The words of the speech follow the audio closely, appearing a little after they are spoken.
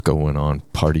going on,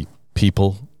 party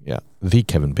people? Yeah, the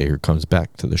Kevin Baker comes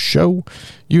back to the show.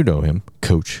 You know him,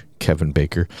 Coach Kevin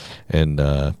Baker. And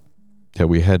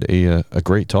we had a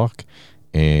great talk.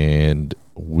 And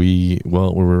we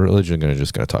were originally going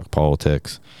to talk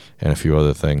politics and a few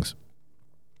other things.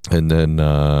 And then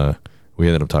we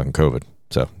ended up talking COVID.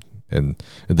 So, and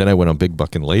then I went on Big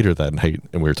Bucking later that night,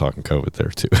 and we were talking COVID there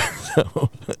too. So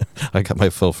I got my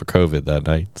fill for COVID that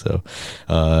night. So,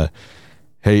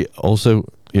 hey, also,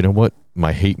 you know what?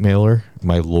 My hate mailer,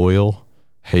 my loyal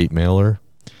hate mailer,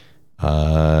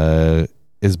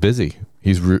 is busy.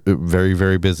 He's very,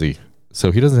 very busy.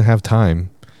 So he doesn't have time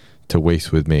to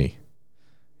waste with me.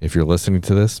 If you're listening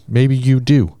to this, maybe you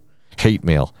do. Hate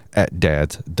mail at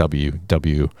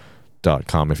dadsww.com.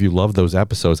 If you love those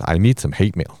episodes, I need some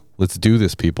hate mail. Let's do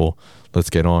this, people. Let's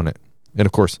get on it. And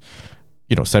of course,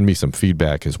 send me some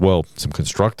feedback as well, some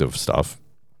constructive stuff.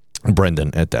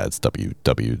 Brendan at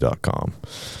dadsww.com.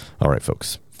 All right,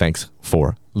 folks. Thanks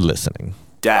for listening.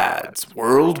 Dads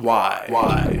Worldwide.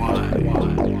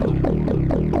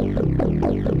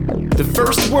 The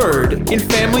first word in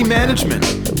family management,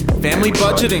 family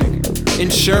budgeting,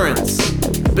 insurance,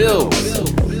 bills,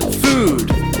 food,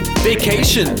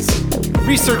 vacations,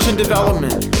 research and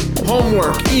development,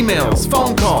 homework, emails,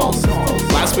 phone calls.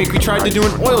 Last week we tried to do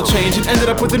an oil change and ended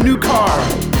up with a new car.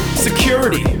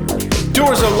 Security.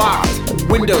 Doors are locked,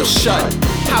 windows shut,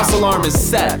 house alarm is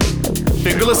set.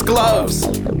 Fingerless gloves.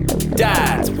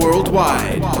 Dads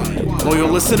Worldwide. Loyal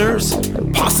listeners,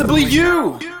 possibly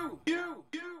you.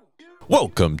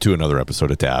 Welcome to another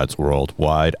episode of Dads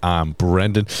Worldwide. I'm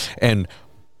Brendan, and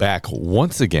back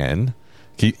once again.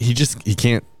 He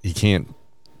can't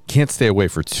stay away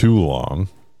for too long.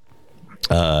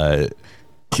 The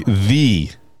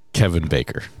Kevin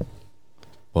Baker.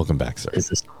 Welcome back, sir.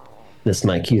 Is this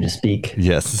my cue to speak?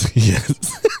 Yes. Yeah.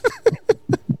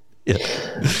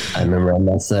 I remember I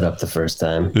messed that up the first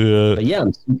time. Yeah. But yeah,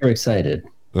 I'm super excited.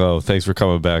 Oh, thanks for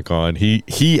coming back on.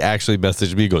 He actually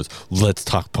messaged me, goes, "Let's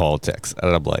talk politics."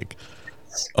 And I'm like,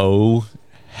 oh,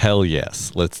 hell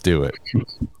yes, let's do it.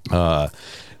 So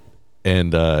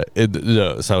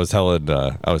I was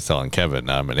telling Kevin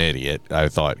I'm an idiot. I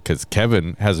thought, because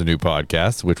Kevin has a new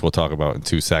podcast, which we'll talk about in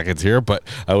 2 seconds here, but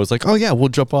I was like, oh yeah, we'll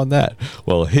jump on that.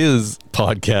 Well, his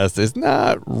podcast is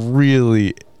not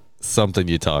really something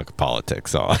you talk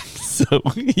politics on. So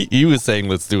he was saying,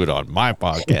 let's do it on my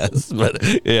podcast. But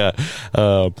yeah.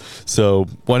 So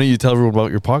why don't you tell everyone about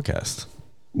your podcast?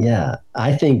 Yeah,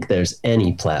 I think there's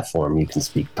any platform you can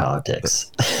speak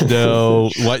politics. No,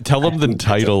 what? Tell them the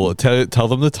title. Tell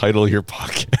them the title of your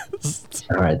podcast.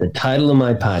 All right, the title of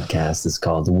my podcast is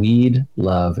called Weed,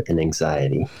 Love, and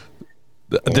Anxiety.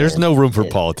 There's no room for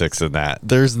politics in that.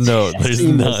 There's none. There's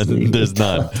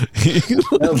none.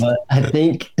 No, but I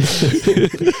think,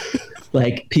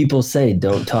 like people say,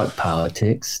 don't talk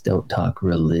politics, don't talk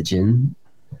religion.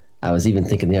 I was even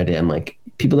thinking the other day, I'm like,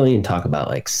 people don't even talk about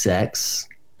like sex.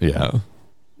 Yeah.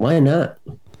 Why not?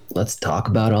 Let's talk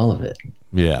about all of it.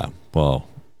 Yeah. Well,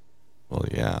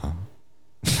 yeah.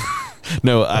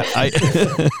 No, I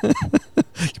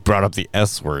you brought up the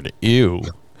S word. Ew.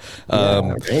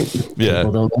 Right? Yeah.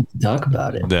 People don't like to talk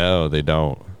about it. No, they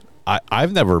don't.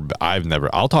 I've never,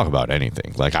 I'll talk about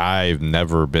anything. Like I've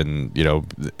never been,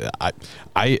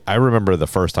 I remember the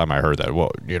first time I heard that,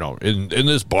 well, in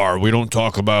this bar, we don't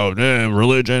talk about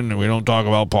religion and we don't talk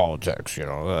about politics,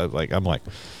 I'm like,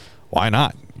 why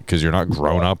not? Because you're not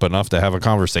grown up enough to have a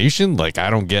conversation. Like, I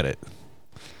don't get it.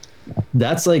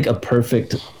 That's like a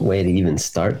perfect way to even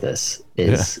start this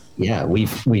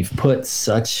we've put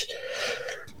such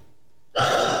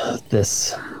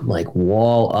this like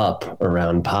wall up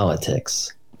around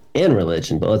politics and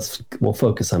religion, but we'll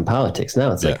focus on politics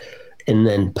now. It's like, and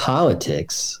then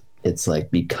politics, it's like,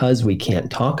 because we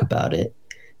can't talk about it,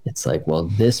 it's like, well,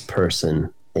 this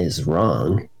person is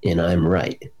wrong and I'm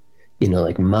right.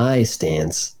 Like my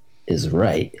stance is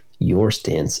right, your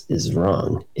stance is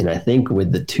wrong. And I think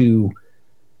with the two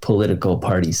political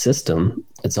party system,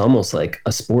 it's almost like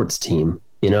a sports team.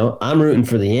 I'm rooting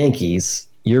for the Yankees,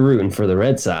 you're rooting for the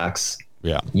Red Sox.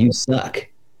 Yeah. You suck.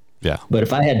 Yeah. But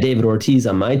if I had David Ortiz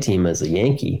on my team as a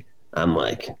Yankee, I'm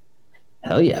like,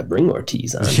 hell yeah, bring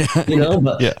Ortiz on.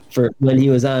 But for when he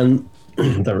was on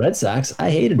the Red Sox, I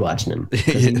hated watching him.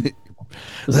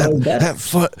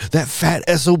 That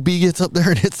fat SOB gets up there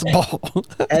and hits the ball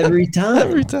every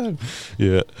time.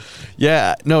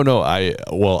 Yeah. No.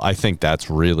 I think that's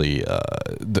really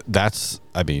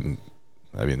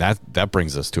I mean, that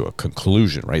brings us to a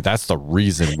conclusion, right? That's the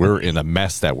reason we're in a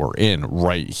mess that we're in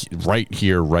right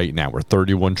here, right now. We're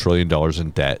 $31 trillion in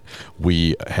debt.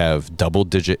 We have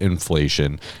double-digit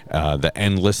inflation, the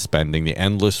endless spending, the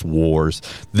endless wars.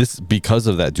 This because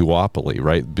of that duopoly,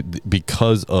 right?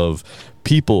 Because of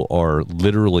people are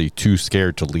literally too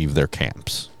scared to leave their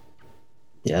camps.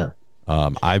 Yeah.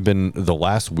 I've been the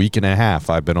last week and a half.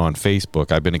 I've been on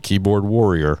Facebook. I've been a keyboard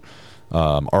warrior,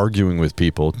 arguing with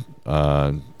people,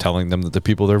 telling them that the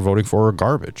people they're voting for are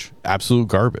garbage, absolute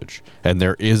garbage, and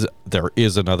there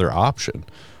is another option,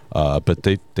 but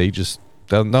they just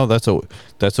no.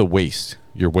 That's a waste.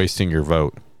 You're wasting your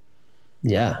vote.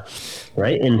 Yeah,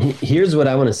 right. And here's what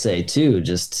I want to say too,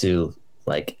 just to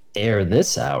like air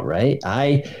this out. Right,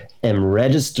 I am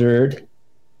registered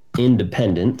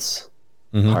independence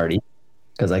party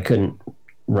because I couldn't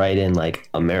write in like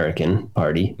American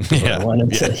party. Yeah, I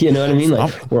wanted to, you know what I mean?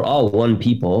 Like we're all one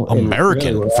people.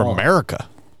 American really from America.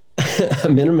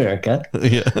 I'm in America.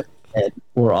 Yeah. And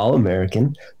we're all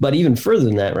American. But even further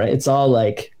than that, right? It's all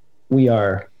like we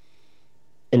are,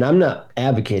 and I'm not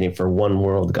advocating for one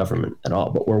world government at all,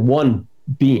 but we're one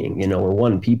being, you know, we're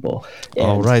one people. And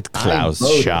all right, Klaus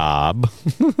Schwab.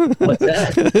 What's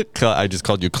that? I just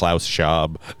called you Klaus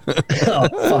Schwab. Oh,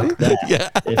 fuck that.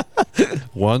 Yeah.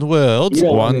 One world,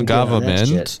 one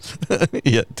government.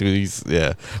 Yeah, please.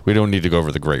 Yeah. We don't need to go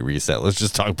over the Great Reset. Let's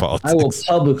just talk politics. I will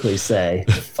publicly say,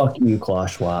 fuck you,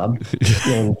 Klaus Schwab.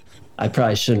 And I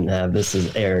probably shouldn't have. This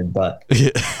is aired, but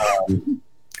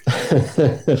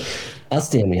I'll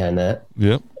stand behind that.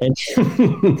 Yep. And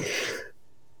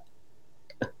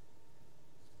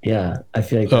yeah, I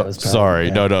feel like that was sorry.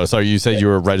 No. Sorry. You said you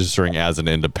were registering as an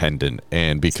independent,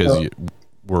 and because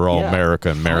we're all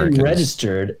Americans. I'm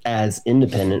registered as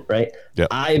independent, right? Yep.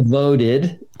 I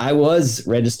was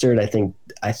registered, I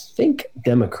think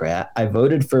Democrat. I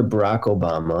voted for Barack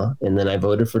Obama, and then I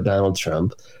voted for Donald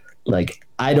Trump. Like,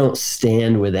 I don't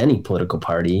stand with any political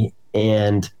party,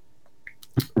 and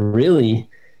really,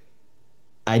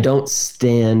 I don't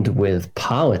stand with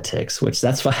politics, which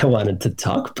that's why I wanted to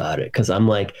talk about it. Cause I'm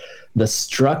like, the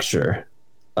structure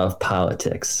of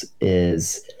politics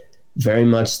is very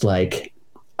much like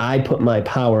I put my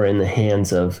power in the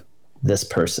hands of this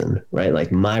person, right?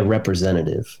 Like my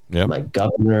representative, my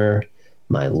governor,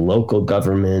 my local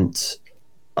government,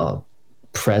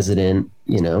 president,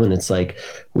 you know, and it's like,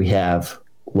 we have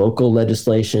local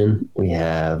legislation, we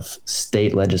have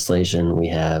state legislation, we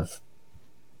have,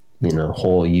 you know,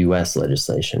 whole US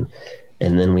legislation.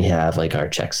 And then we have like our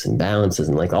checks and balances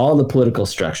and like all the political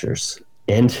structures.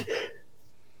 And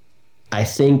I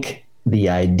think the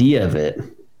idea of it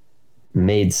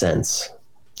made sense.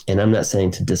 And I'm not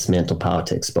saying to dismantle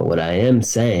politics, but what I am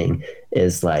saying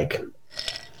is like,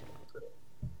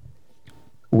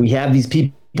 we have these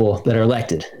people that are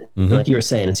elected. Like you were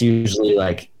saying, it's usually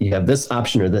like you have this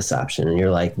option or this option. And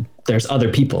you're like, there's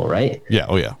other people, right? Yeah.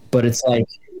 Oh yeah. But it's like,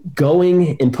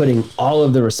 going and putting all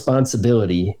of the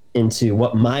responsibility into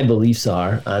what my beliefs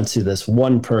are onto this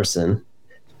one person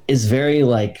is very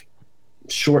like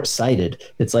short-sighted.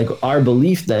 It's like our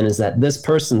belief then is that this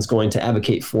person's going to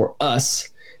advocate for us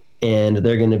and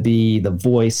they're going to be the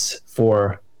voice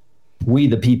for we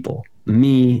the people,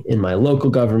 me in my local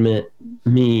government,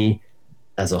 me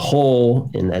as a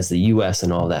whole and as the US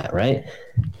and all that, right?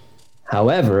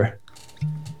 However,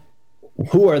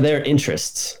 who are their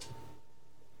interests?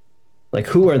 Like,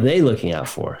 who are they looking out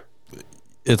for?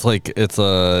 It's like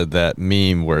that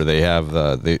meme where they have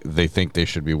they think they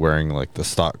should be wearing like the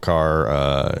stock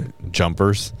car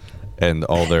jumpers, and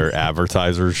all their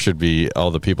advertisers should be, all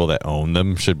the people that own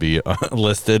them should be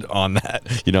listed on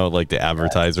that. You know, like the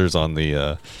advertisers on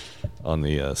the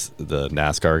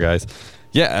NASCAR guys.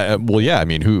 Yeah. Well, yeah. I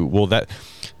mean, who? Well, that.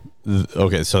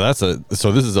 Okay, so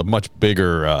this is a much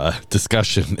bigger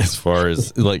discussion as far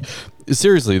as like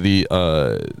seriously the.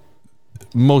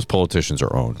 Most politicians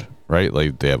are owned, right?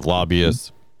 Like they have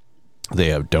lobbyists, they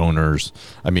have donors.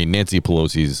 I mean, Nancy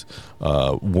Pelosi's,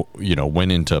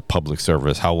 went into public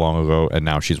service how long ago, and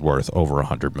now she's worth over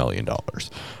 $100 million.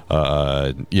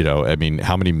 I mean,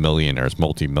 how many millionaires,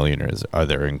 multimillionaires are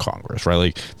there in Congress, right?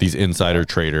 Like these insider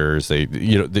traders, they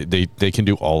can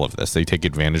do all of this. They take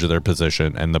advantage of their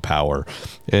position and the power,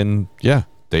 and yeah,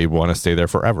 they want to stay there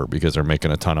forever because they're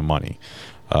making a ton of money.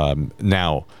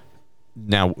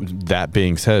 Now, that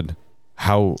being said,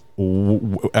 at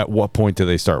what point do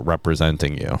they start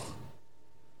representing you?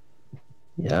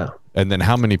 Yeah. And then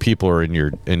how many people are in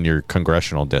your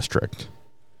congressional district?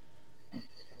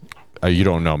 You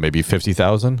don't know, maybe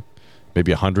 50,000,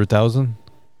 maybe 100,000.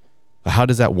 How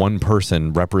does that one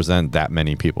person represent that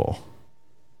many people?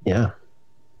 Yeah.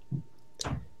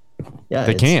 Yeah,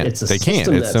 They can't. It's a They can't.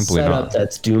 system It's that's simply set not. up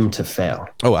that's doomed to fail.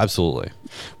 Oh, absolutely.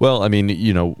 Well, I mean,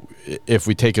 if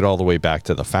we take it all the way back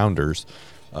to the founders,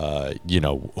 how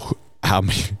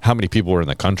many people were in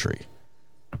the country?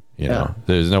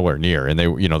 There's nowhere near, and they,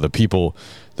 the people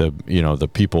that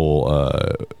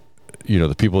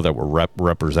were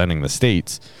representing the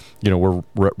states, were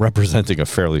representing a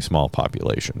fairly small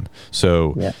population.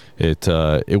 So it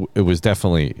was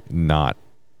definitely not.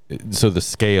 So the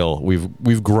scale,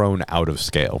 we've grown out of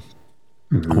scale.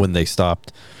 Mm-hmm. When they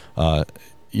stopped, and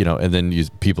then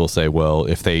people say, well,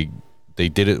 if they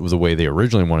did it the way they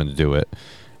originally wanted to do it,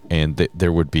 and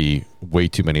there would be way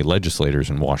too many legislators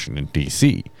in Washington,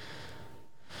 D.C.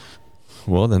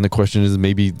 Well, then the question is,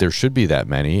 maybe there should be that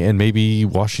many, and maybe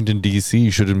Washington,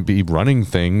 D.C. shouldn't be running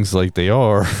things like they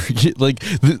are. like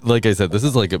I said,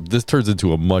 this turns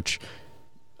into a much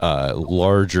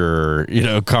larger,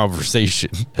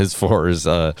 conversation as far as,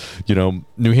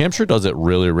 New Hampshire does it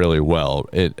really, really well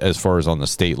as far as on the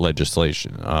state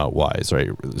legislation wise, right?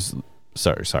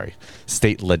 Sorry,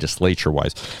 state legislature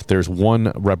wise. There's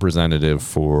one representative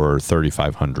for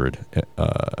 3,500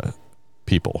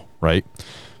 people, right?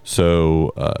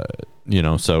 So,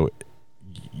 so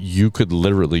you could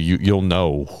literally, you'll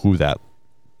know who that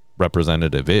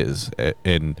representative is.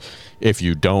 And if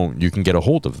you don't, you can get a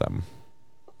hold of them.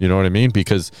 You know what I mean?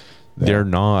 Because they're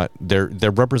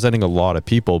representing a lot of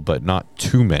people, but not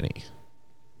too many.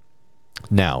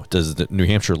 Now, does the New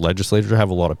Hampshire legislature have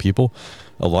a lot of people?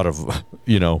 A lot of,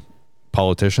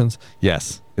 politicians?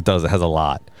 Yes, it does. It has a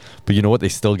lot. But you know what? They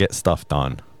still get stuff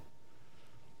done.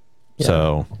 Yeah.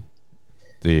 So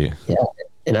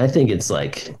and I think it's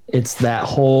that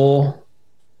whole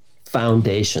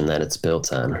foundation that it's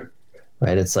built on.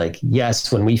 Right. It's like,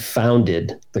 yes, when we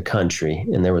founded the country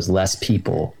and there was less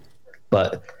people,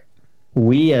 but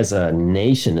we as a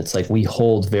nation, it's like we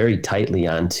hold very tightly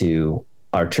onto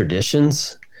our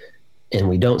traditions and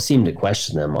we don't seem to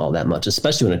question them all that much,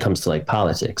 especially when it comes to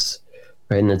politics.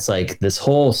 Right. And it's like this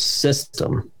whole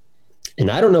system,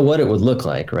 and I don't know what it would look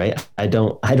like. Right. I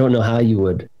don't know how you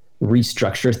would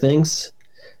restructure things,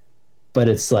 but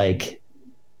it's like,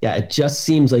 it just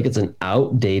seems like it's an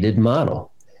outdated model.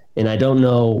 And I don't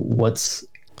know what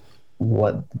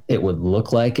it would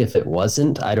look like if it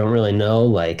wasn't. I don't really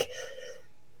know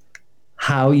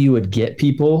how you would get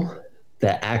people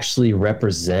that actually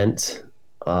represent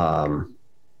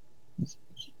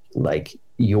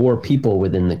your people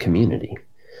within the community.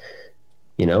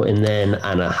 And then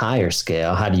on a higher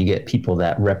scale, how do you get people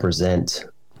that represent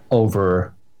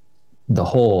over the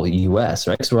whole US,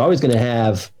 right? So we're always going to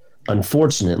have,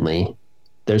 unfortunately,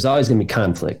 there's always going to be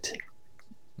conflict.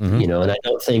 Mm-hmm. And I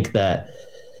don't think that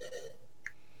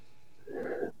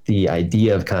the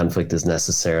idea of conflict is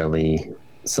necessarily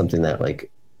something that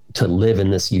to live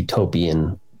in this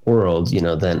utopian world,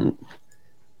 then,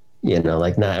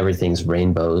 not everything's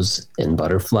rainbows and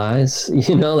butterflies,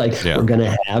 we're going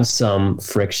to have some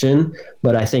friction,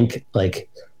 but I think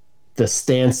the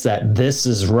stance that this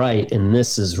is right and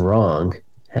this is wrong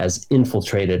has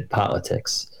infiltrated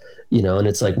politics, and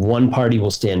it's one party will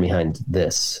stand behind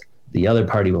this. The other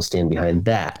party will stand behind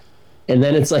that. And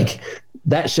then it's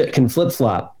that shit can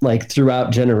flip-flop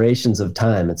throughout generations of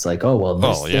time. It's this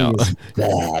thing is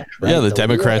bad. Right? Yeah, the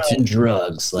Democrats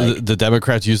drugs. The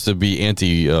Democrats used to be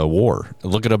anti-war.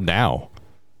 Look at them now.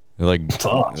 They're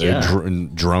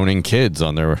droning kids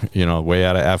on their way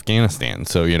out of Afghanistan.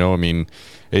 So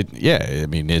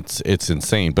it's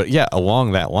insane. But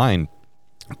along that line,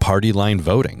 party line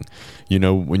voting.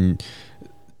 When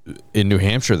in New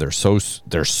Hampshire, they're so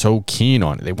keen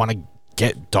on it. They want to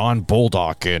get Don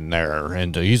Bolduc in there,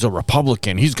 and he's a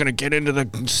Republican. He's going to get into the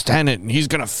Senate, and he's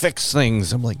going to fix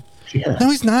things. I'm like, no,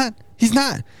 he's not. He's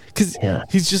not, because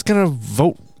he's just going to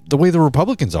vote the way the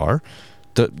Republicans are,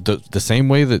 the same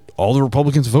way that all the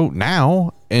Republicans vote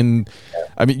now. And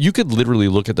I mean, you could literally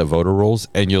look at the voter rolls,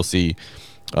 and you'll see,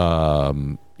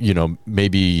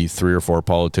 maybe 3 or 4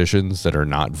 politicians that are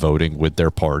not voting with their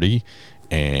party,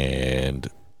 and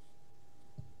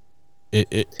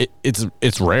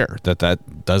it's rare that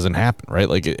doesn't happen,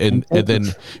 right? And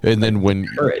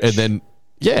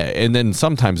then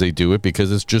sometimes they do it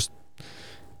because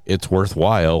it's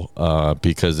worthwhile,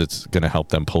 because it's going to help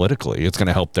them politically. It's going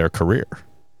to help their career.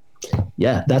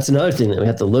 Yeah, that's another thing that we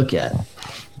have to look at.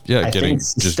 Yeah, getting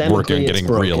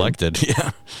reelected.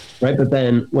 Yeah, right. But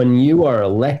then when you are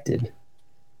elected,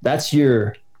 that's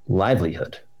your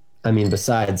livelihood. I mean,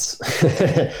 besides,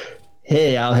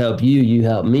 hey, I'll help you, you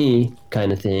help me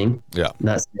kind of thing. Yeah.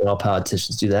 Not saying all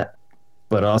politicians do that,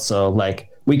 but also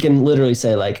we can literally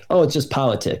say like, oh, it's just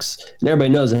politics. And everybody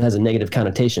knows it has a negative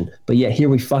connotation. But yet here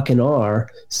we fucking are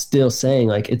still saying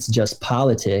like, it's just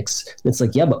politics. And it's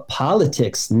like, yeah, but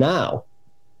politics now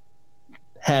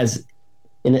has,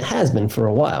 and it has been for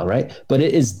a while, right? But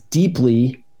it is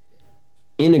deeply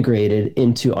integrated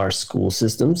into our school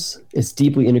systems. It's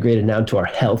deeply integrated now to our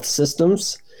health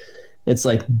systems. It's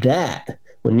like that.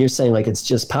 When you're saying like it's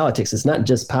just politics, it's not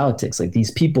just politics. Like these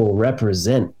people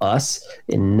represent us,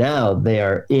 and now they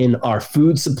are in our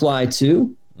food supply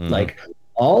too. Like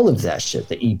all of that shit,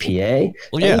 the EPA,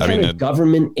 well, yeah, any kind of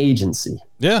government agency.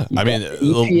 Yeah, You've got the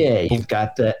EPA, you've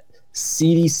got the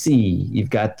CDC, you've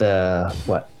got the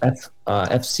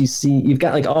FCC. You've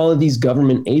got like all of these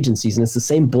government agencies, and it's the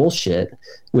same bullshit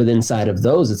with inside of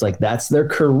those. It's like that's their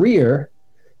career.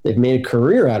 They've made a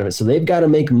career out of it, so they've got to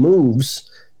make moves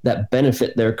that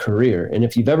benefit their career. And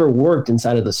if you've ever worked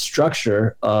inside of the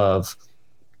structure of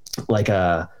like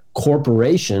a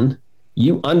corporation,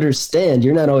 you understand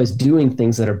you're not always doing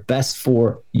things that are best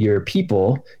for your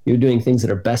people. You're doing things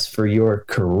that are best for your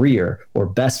career or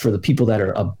best for the people that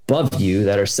are above you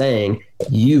that are saying,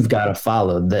 you've got to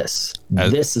follow this.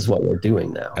 This is what we're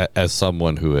doing now. As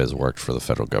someone who has worked for the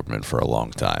federal government for a long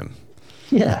time,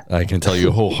 yeah, I can tell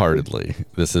you wholeheartedly,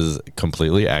 this is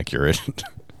completely accurate.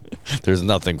 There's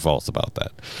nothing false about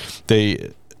that.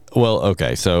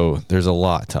 Okay, so there's a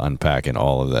lot to unpack in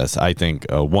all of this. I think,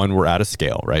 one, we're out of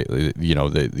scale, right? You know,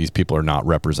 these people are not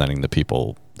representing the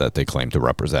people that they claim to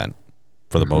represent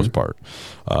for the most part.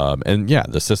 And yeah,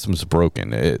 the system's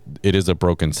broken. It is a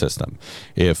broken system.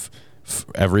 If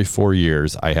every 4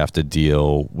 years I have to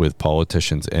deal with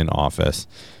politicians in office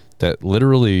that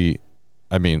literally,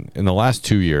 I mean, in the last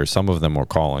 2 years, some of them were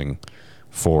calling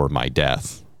for my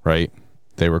death, right?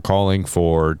 They were calling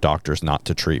for doctors not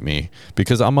to treat me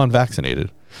because I'm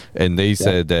unvaccinated. And they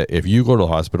said that if you go to the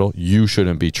hospital, you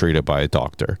shouldn't be treated by a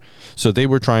doctor. So they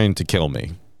were trying to kill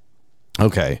me.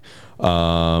 Okay.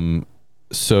 So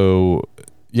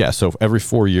every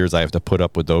 4 years I have to put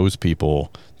up with those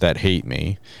people that hate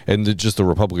me. And just the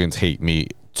Republicans hate me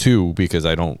too because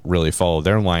I don't really follow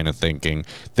their line of thinking.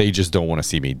 They just don't want to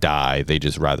see me die. They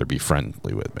just rather be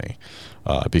friendly with me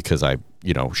because I,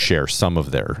 share some of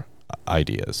their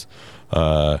ideas.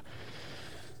 So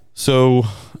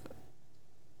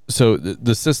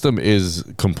the system is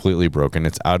completely broken.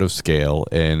 It's out of scale,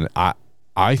 and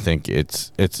I think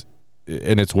it's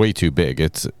way too big.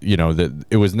 It's that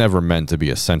it was never meant to be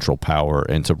a central power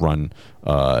and to run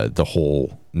the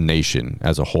whole nation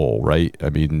as a whole, right? I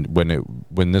mean,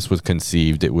 when this was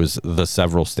conceived, it was the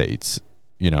several states,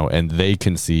 and they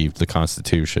conceived the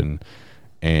Constitution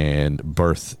and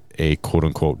birthed a quote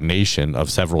unquote nation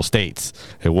of several states.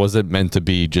 It wasn't meant to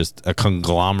be just a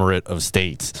conglomerate of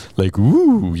states like,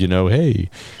 hey,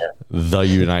 the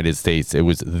United States. It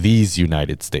was these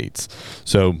United States.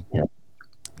 So,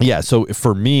 yeah. So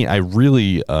for me, I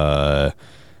really, I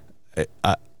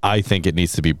think it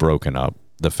needs to be broken up.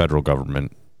 The federal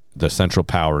government, the central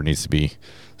power needs to be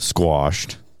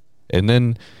squashed. And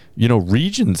then,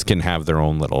 regions can have their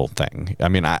own little thing. I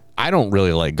mean, I don't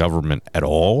really like government at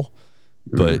all.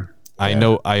 But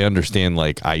I understand,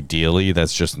 like, ideally,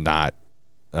 that's just not,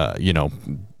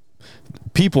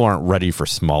 people aren't ready for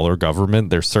smaller government.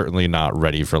 They're certainly not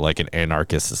ready for, like, an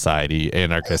anarchist society,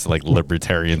 like,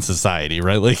 libertarian society,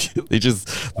 right? Like,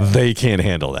 they can't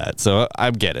handle that. So I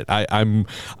get it. I'm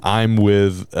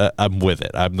with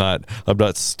it. I'm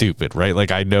not stupid, right?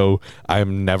 Like, I know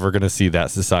I'm never going to see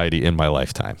that society in my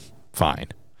lifetime. Fine.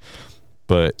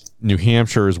 But New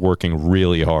Hampshire is working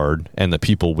really hard, and the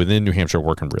people within New Hampshire are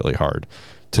working really hard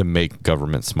to make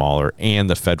government smaller and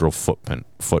the federal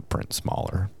footprint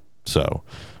smaller. So,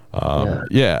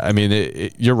 I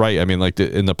mean, you're right. I mean, like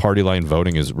in the party line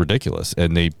voting is ridiculous,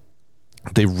 and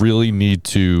they really need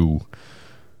to.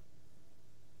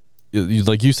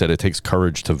 Like you said, it takes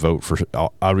courage to vote for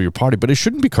out of your party, but it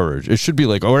shouldn't be courage. It should be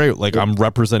like, all right, like I'm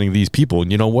representing these people,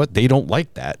 and you know what? They don't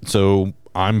like that, so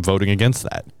I'm voting against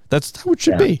that. That's how it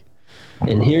should be.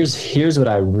 And here's what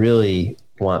I really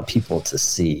want people to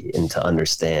see and to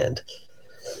understand.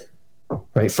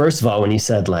 Right. First of all, when you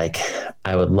said like,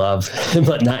 I would love,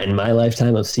 but not in my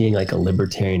lifetime, of seeing like a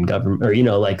libertarian government or,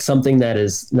 like something that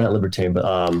is not libertarian, but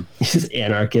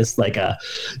anarchist, like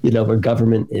where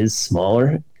government is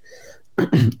smaller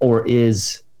or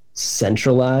is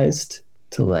centralized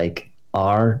to like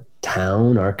our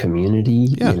town, our community,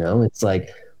 it's like,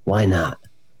 why not?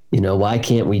 Why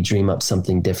can't we dream up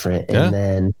something different? And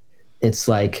then it's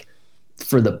like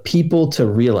for the people to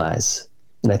realize,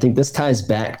 and I think this ties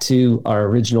back to our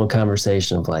original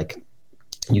conversation of like,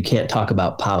 you can't talk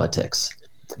about politics,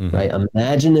 right?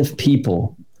 Imagine if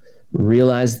people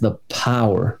realized the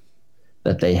power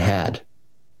that they had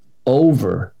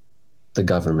over the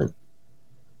government.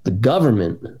 The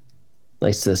government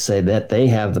likes to say that they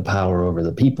have the power over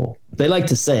the people. They like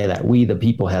to say that we, the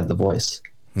people, have the voice.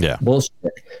 Yeah. Bullshit.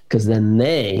 Because then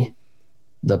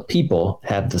the people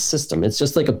have the system. It's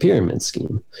just like a pyramid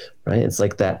scheme, right? It's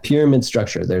like that pyramid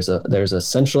structure. There's a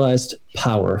centralized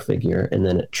power figure, and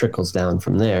then it trickles down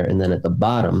from there. And then at the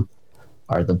bottom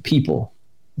are the people,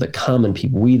 the common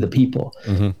people, we the people.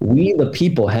 We the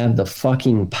people have the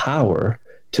fucking power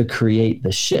to create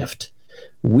the shift.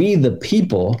 We the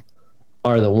people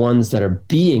are the ones that are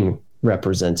being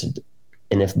represented.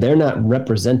 And if they're not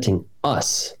representing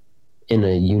us in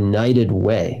a united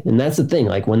way, and that's the thing,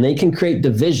 like when they can create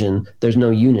division, there's no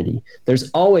unity.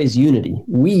 There's always unity.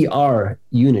 We are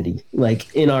unity.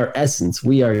 Like in our essence,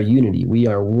 we are unity. We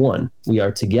are one. We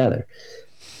are together.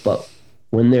 But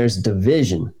when there's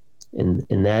division, and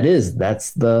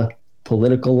that's the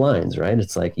political lines, right?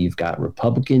 It's like you've got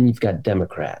Republican, you've got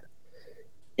Democrat.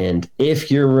 And if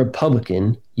you're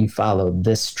Republican, you follow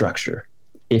this structure.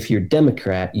 If you're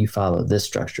Democrat, you follow this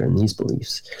structure and these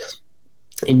beliefs.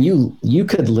 And you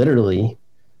could literally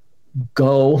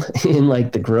go in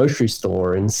like the grocery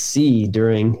store and see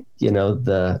during,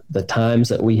 the times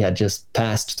that we had just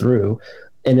passed through.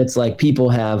 And it's like people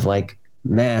have like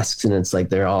masks, and it's like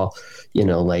they're all,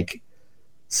 like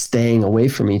staying away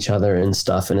from each other and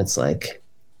stuff. And it's like,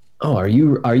 oh, are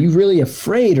you really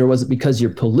afraid, or was it because your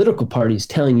political party is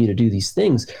telling you to do these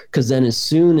things? Because then as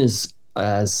soon as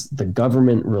the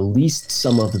government released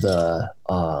some of the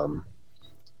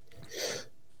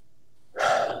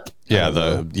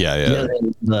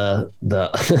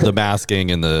the masking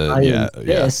and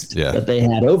that they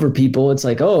had over people, it's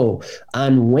like, oh,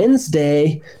 on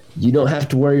Wednesday you don't have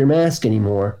to wear your mask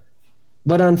anymore.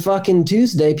 But on fucking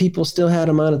Tuesday, people still had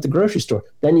them on at the grocery store.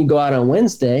 Then you go out on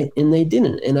Wednesday and they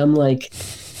didn't. And I'm like,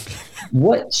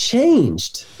 what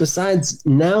changed? Besides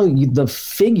now the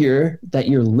figure that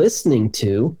you're listening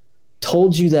to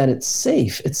told you that it's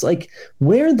safe. It's like,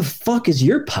 where the fuck is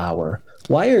your power?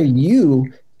 Why are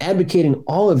you advocating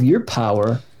all of your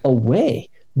power away?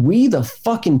 We, the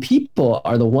fucking people,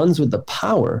 are the ones with the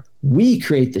power. We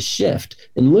create the shift.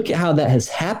 And look at how that has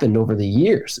happened over the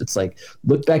years. It's like,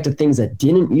 look back to things that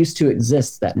didn't used to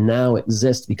exist that now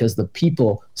exist because the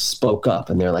people spoke up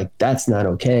and they're like, that's not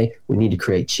okay. We need to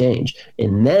create change.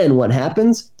 And then what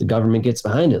happens? The government gets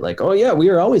behind it. Like, oh yeah, we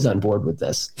were always on board with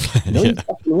this. No, you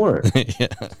fucking weren't.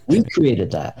 We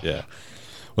created that. Yeah.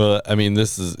 Well, I mean,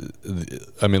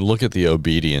 look at the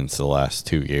obedience the last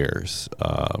 2 years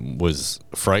was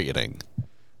frightening.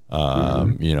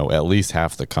 At least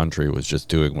half the country was just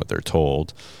doing what they're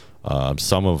told.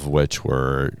 Some of which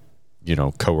were,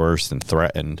 coerced and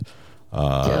threatened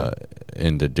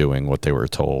into doing what they were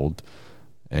told.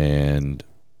 And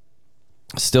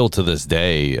still to this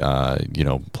day,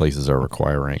 places are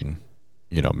requiring,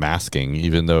 masking,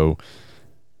 even though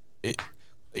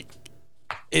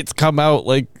it's come out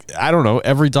like, I don't know,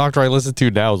 every doctor I listen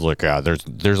to now is like,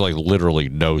 there's like literally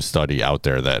no study out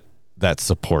there that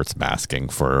supports masking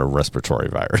for a respiratory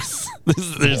virus.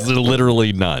 There's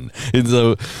literally none. And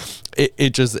so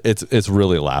it's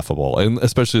really laughable. And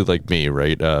especially like me,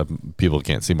 right? People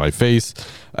can't see my face.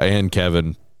 And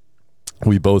Kevin,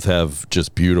 we both have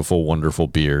just beautiful, wonderful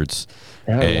beards.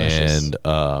 And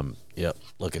yep,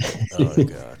 look at that. Oh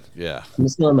God. Yeah. I'm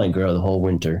just letting mine grow the whole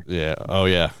winter. Yeah. Oh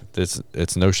yeah.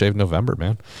 It's no shave November,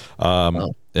 man.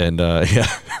 And I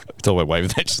told my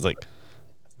wife that, she's like,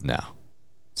 no,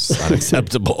 it's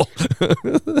unacceptable.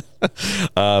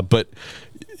 But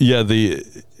yeah, you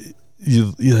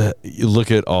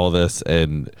look at all this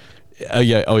and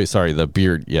the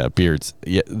beard. Yeah. Beards.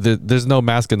 Yeah. There's no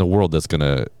mask in the world that's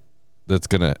gonna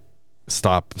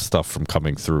stop stuff from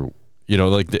coming through.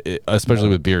 Especially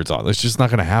with beards on, it's just not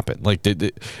going to happen. Like,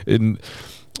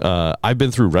 I've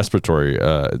been through respiratory,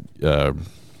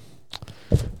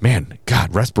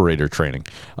 respirator training,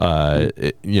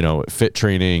 fit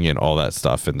training and all that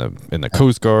stuff in the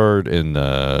Coast Guard, in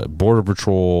the Border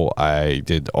Patrol. I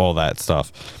did all that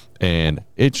stuff. And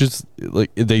it just,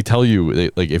 like, they tell you,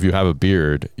 like, if you have a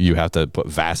beard, you have to put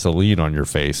Vaseline on your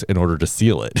face in order to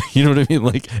seal it. You know what I mean?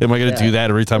 Like, am I going to do that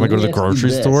every time I go to the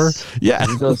grocery store? Yeah.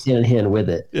 It goes hand in hand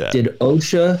with it. Yeah. Did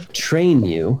OSHA train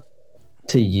you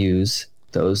to use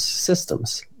those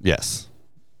systems? Yes.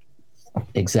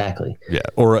 Exactly. Yeah.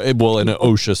 Or, an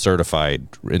OSHA certified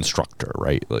instructor,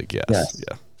 right? Like, yes.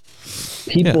 Yeah.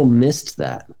 People missed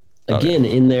that. Again,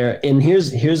 in there. And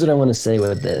here's what I want to say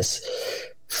with this.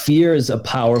 Fear is a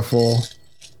powerful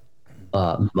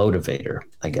motivator,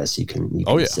 I guess you can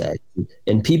Oh, yeah. say.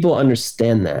 And people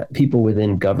understand that. People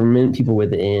within government, people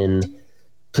within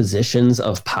positions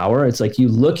of power. It's like you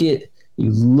look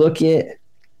at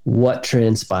what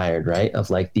transpired, right? Of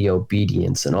like the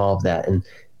obedience and all of that. And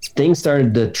things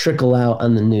started to trickle out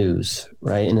on the news,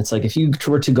 right? And it's like if you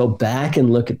were to go back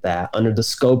and look at that under the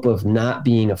scope of not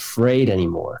being afraid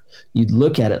anymore, you'd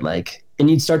look at it like, and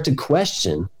you'd start to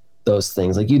question those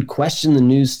things. Like you'd question the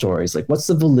news stories. Like, what's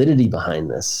the validity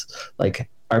behind this? Like,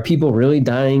 are people really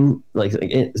dying, like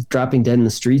dropping dead in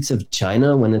the streets of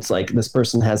China when it's like this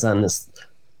person has on this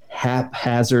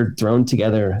haphazard thrown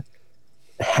together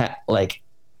like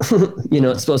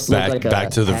it's supposed to look like Back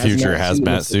to the Future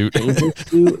hazmat suit.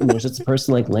 And there's just a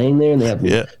person like laying there and they have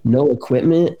no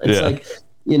equipment. It's like,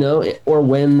 or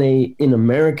when they, in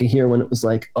America here, when it was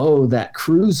like, oh, that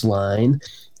cruise line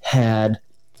had,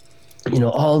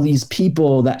 all these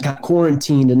people that got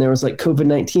quarantined and there was like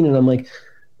COVID-19. And I'm like,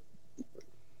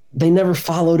 they never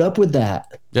followed up with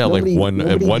that. Yeah. Nobody one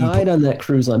died on that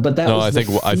cruise line, but that was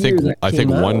I think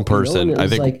one person, I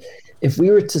think like, if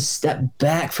we were to step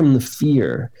back from the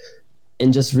fear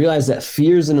and just realize that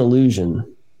fear is an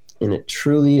illusion, and it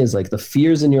truly is, like the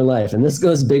fears in your life, and this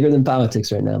goes bigger than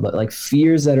politics right now, but like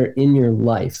fears that are in your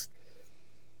life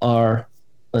are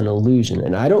an illusion.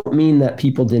 And I don't mean that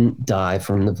people didn't die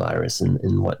from the virus and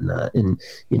whatnot. And,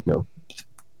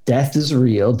 death is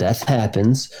real, death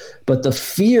happens, but the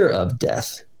fear of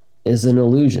death is an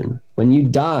illusion. When you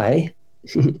die,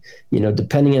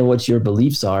 depending on what your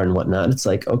beliefs are and whatnot, it's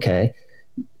like, okay,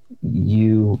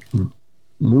 you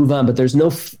move on, but there's no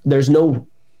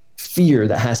fear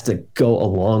that has to go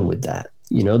along with that.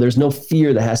 There's no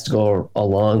fear that has to go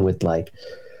along with like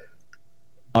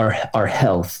our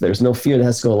health. There's no fear that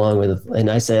has to go along with, and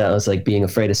I say I was like being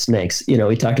afraid of snakes.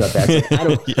 We talked about that.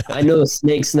 Like, I know a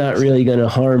snake's not really going to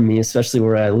harm me, especially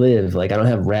where I live. Like I don't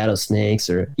have rattlesnakes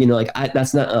or,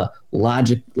 that's not a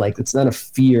logic. Like it's not a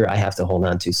fear I have to hold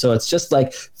on to. So it's just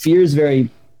like fear is very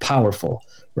powerful.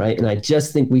 Right. And I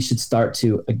just think we should start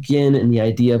to, again, in the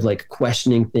idea of like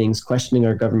questioning things, questioning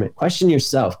our government, question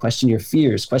yourself, question your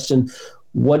fears, question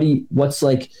what's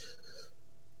like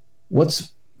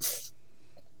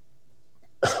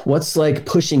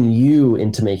pushing you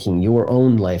into making your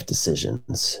own life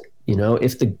decisions.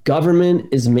 If the government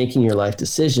is making your life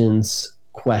decisions,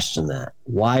 question that.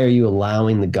 Why are you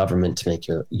allowing the government to make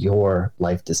your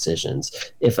life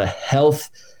decisions? If a health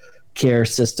care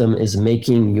system is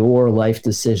making your life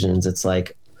decisions, it's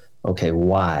like, okay,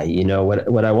 why?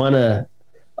 What I want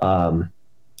to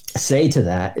say to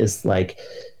that is like,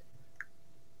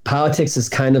 politics is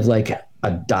kind of like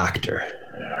a doctor,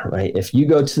 right? If you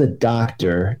go to the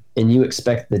doctor and you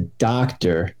expect the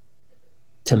doctor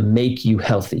to make you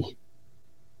healthy,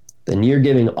 then you're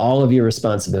giving all of your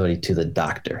responsibility to the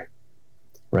doctor,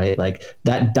 right? Like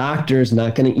that doctor is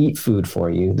not going to eat food for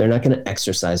you. They're not going to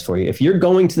exercise for you. If you're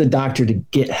going to the doctor to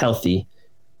get healthy,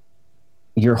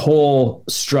 your whole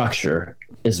structure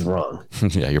is wrong.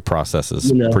 Yeah, your process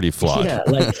is pretty flawed. Yeah,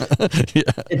 like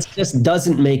it just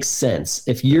doesn't make sense.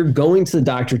 If you're going to the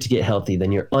doctor to get healthy,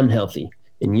 then you're unhealthy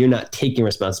and you're not taking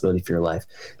responsibility for your life.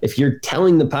 If you're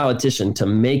telling the politician to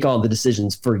make all the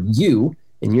decisions for you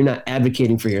and you're not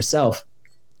advocating for yourself,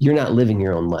 you're not living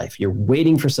your own life. You're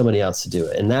waiting for somebody else to do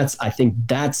it. And I think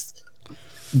that's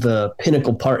the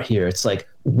pinnacle part here. It's like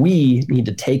we need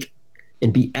to take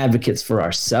and be advocates for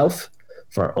ourselves,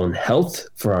 for our own health,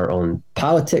 for our own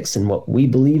politics and what we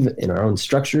believe in our own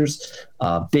structures.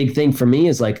 Big thing for me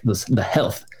is like the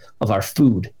health of our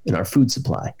food and our food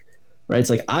supply, right? It's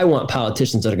like, I want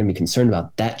politicians that are going to be concerned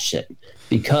about that shit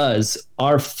because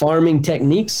our farming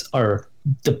techniques are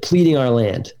depleting our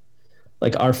land.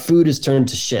 Like our food is turned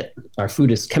to shit. Our food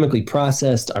is chemically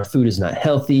processed. Our food is not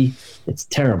healthy. It's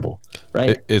terrible,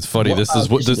 right? It's funny. This is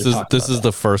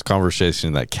the first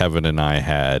conversation that Kevin and I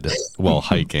had while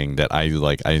hiking that I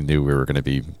knew we were going to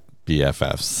be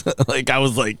BFFs. Like I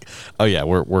was like, oh yeah,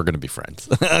 we're going to be friends.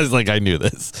 I was like, I knew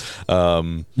this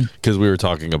because we were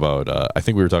talking about I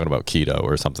think we were talking about keto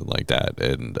or something like that,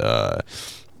 and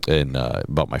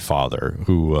about my father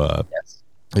who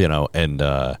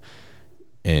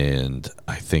and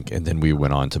I think, and then we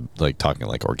went on to like talking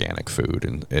like organic food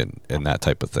and that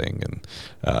type of thing. And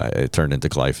it turned into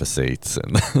glyphosates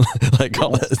and like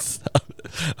all that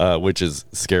stuff, which is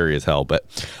scary as hell. But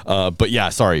yeah,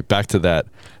 sorry, back to that.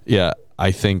 Yeah.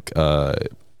 I think, again,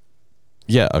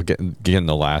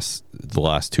 the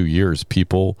last 2 years,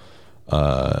 people,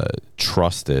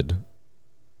 trusted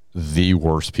the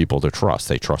worst people to trust.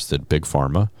 They trusted big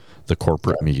pharma, the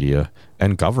corporate media,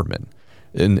 and government.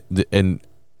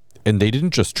 And they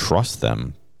didn't just trust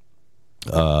them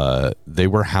they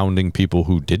were hounding people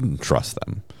who didn't trust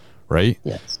them, right?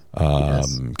 Yes.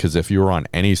 Because if you were on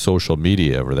any social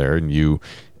media over there and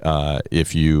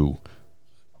if you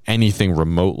anything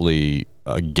remotely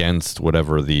against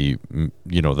whatever the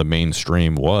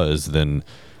mainstream was, then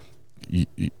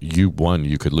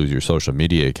you could lose your social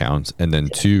media accounts, and then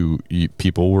two,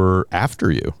 people were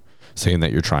after you, saying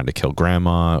that you're trying to kill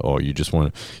grandma, or you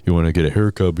want to get a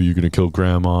haircut, but you're going to kill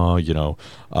grandma,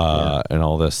 and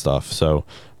all this stuff. So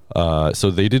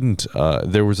they didn't.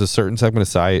 There was a certain segment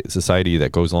of society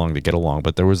that goes along to get along,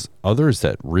 but there was others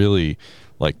that really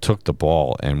took the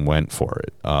ball and went for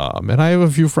it. And I have a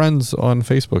few friends on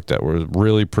Facebook that were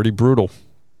really pretty brutal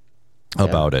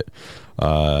about it.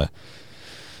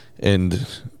 And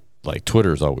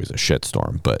Twitter's always a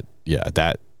shitstorm, but yeah,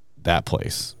 that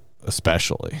place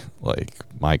especially,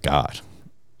 my God,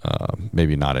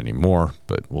 maybe not anymore,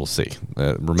 but we'll see.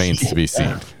 Remains to be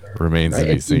seen. Remains to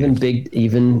be seen.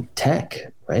 Even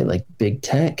tech, right? Big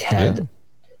tech had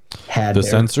the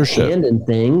censorship hand in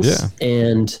things,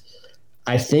 and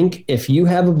I think if you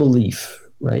have a belief,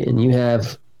 right, and you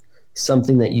have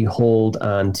something that you hold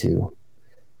on to,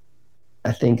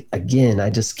 I think, again, I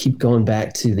just keep going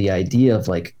back to the idea of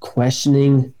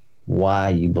questioning why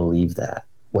you believe that,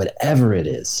 whatever it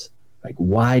is.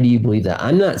 Why do you believe that?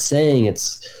 I'm not saying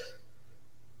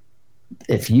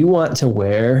if you want to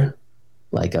wear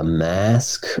a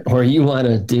mask, or you want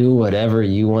to do whatever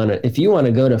you want to, if you want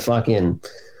to go to fucking,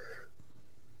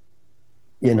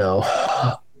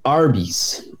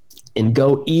 Arby's and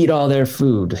go eat all their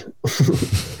food,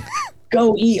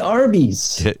 go eat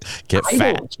Arby's. Get I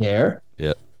fat. Don't care.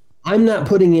 Yeah. I'm not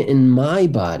putting it in my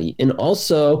body. And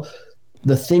also,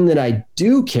 the thing that I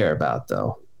do care about,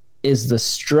 though, is the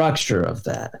structure of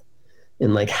that,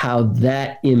 and how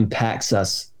that impacts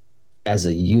us as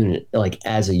a unit,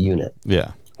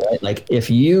 Yeah. Right? If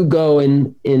you go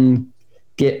and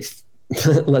get,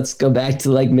 let's go back to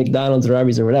McDonald's or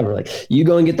Arby's or whatever, you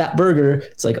go and get that burger.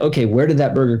 It's okay, where did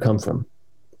that burger come from?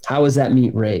 How is that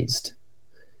meat raised?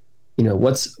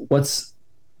 What's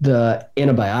the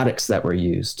antibiotics that were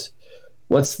used?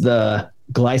 What's the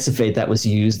glyphosate that was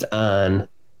used on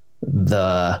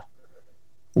the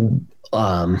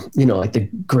the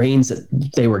grains that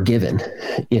they were given,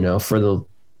 for the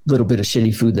little bit of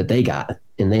shitty food that they got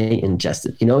and they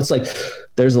ingested? It's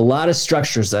there's a lot of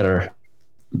structures that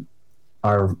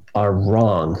are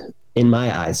wrong, in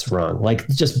my eyes, wrong,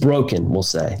 just broken, we'll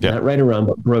say. Not right or wrong,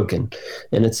 but broken.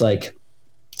 And it's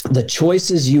the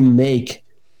choices you make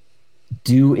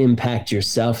do impact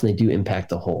yourself, and they do impact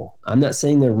the whole. I'm not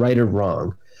saying they're right or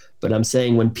wrong, but I'm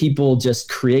saying when people just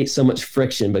create so much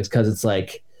friction because it's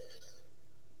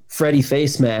Freddy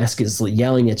Face Mask is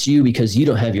yelling at you because you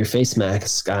don't have your face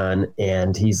mask on,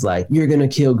 and he's you're going to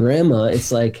kill grandma.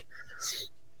 It's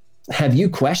have you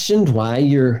questioned why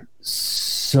you're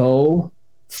so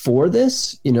for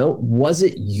this? Was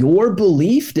it your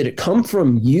belief? Did it come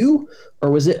from you,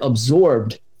 or was it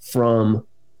absorbed from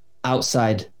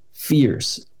outside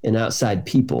fears and outside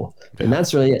people? Yeah. And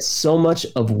that's really it. So much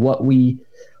of what we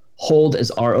hold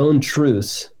as our own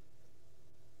truths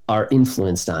are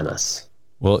influenced on us.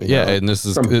 Well, and this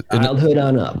is from childhood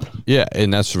on up. Yeah,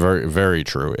 and that's very, very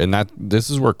true. And this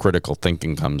is where critical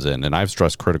thinking comes in. And I've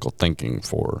stressed critical thinking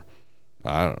for,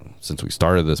 I don't know, since we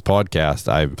started this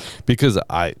podcast. Because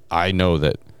I know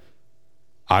that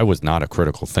I was not a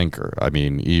critical thinker. I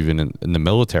mean, even in the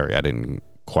military, I didn't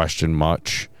question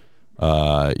much,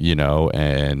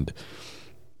 and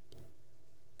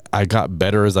I got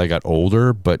better as I got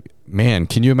older. But man,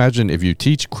 can you imagine if you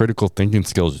teach critical thinking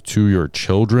skills to your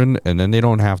children and then they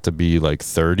don't have to be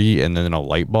 30 and then a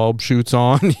light bulb shoots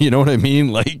on? You know what I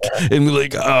mean? And be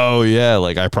oh yeah,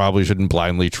 I probably shouldn't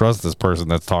blindly trust this person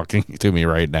that's talking to me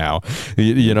right now.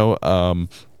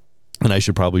 And I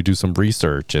should probably do some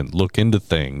research and look into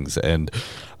things, and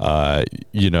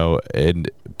and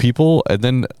people. And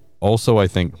then also, I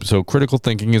think so. Critical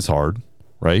thinking is hard,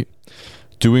 right?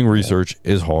 Doing research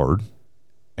is hard,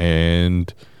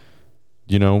 and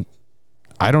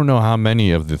I don't know how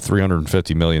many of the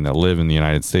 350 million that live in the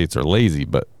United States are lazy,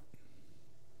 but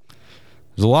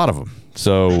there's a lot of them.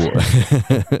 So,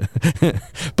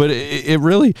 but it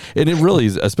really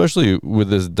is, especially with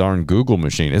this darn Google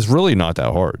machine, it's really not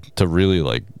that hard to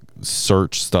really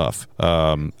search stuff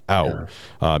out.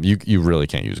 Yeah. You really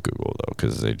can't use Google though,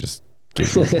 because they just I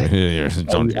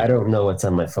don't know what's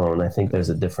on my phone. I think there's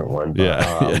a different one. But,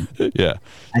 yeah.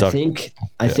 I think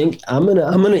I'm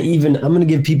gonna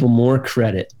give people more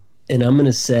credit, and I'm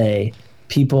gonna say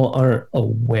people aren't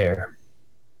aware.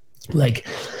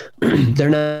 They're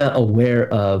not aware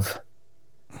of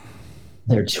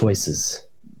their choices.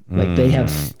 They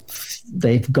have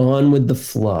they've gone with the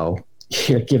flow.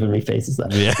 You're giving me faces though.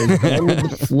 Yeah. They've gone with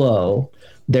the flow.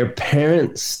 Their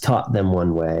parents taught them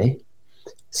one way.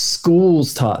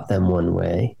 Schools taught them one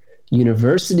way.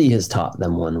 University has taught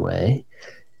them one way.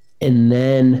 And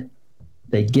then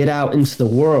they get out into the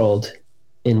world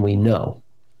and we know.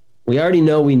 We already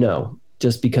know we know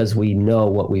just because we know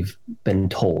what we've been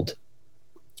told,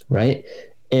 right?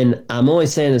 And I'm only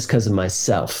saying this because of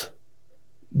myself.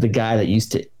 The guy that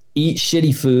used to eat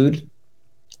shitty food,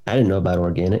 I didn't know about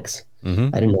organics.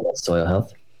 Mm-hmm. I didn't know about soil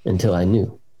health until I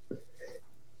knew.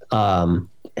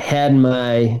 Had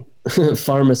my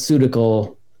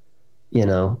pharmaceutical,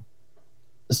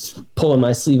 pulling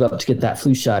my sleeve up to get that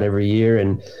flu shot every year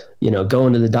and,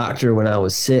 going to the doctor when I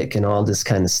was sick and all this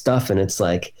kind of stuff. And it's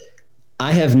like,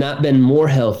 I have not been more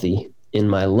healthy in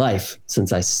my life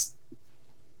since I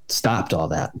stopped all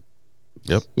that.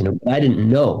 Yep. I didn't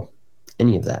know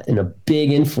any of that. And a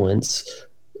big influence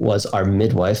was our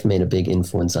midwife made a big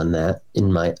influence on that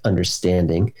in my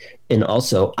understanding. And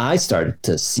also I started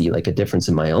to see like a difference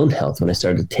in my own health when I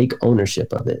started to take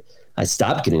ownership of it. I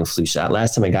stopped getting a flu shot.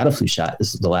 Last time I got a flu shot,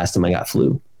 this was the last time I got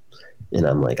flu. And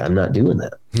I'm like, I'm not doing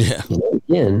that. Yeah.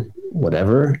 Again,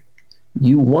 whatever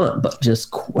you want, but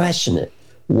just question it.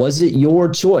 Was it your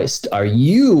choice?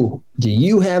 Do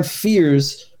you have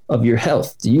fears of your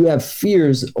health? Do you have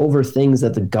fears over things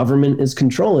that the government is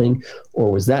controlling?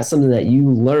 Or was that something that you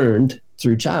learned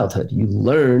through childhood? You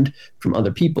learned from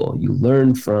other people. You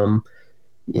learned from,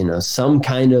 some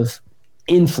kind of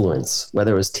influence,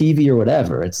 whether it was TV or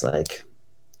whatever. It's like,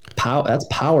 that's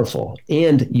powerful.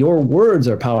 And your words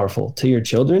are powerful to your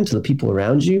children, to the people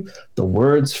around you. The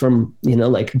words from,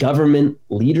 like government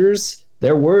leaders,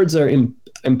 their words are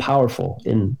powerful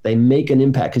and they make an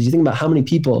impact. Because you think about how many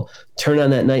people turn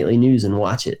on that nightly news and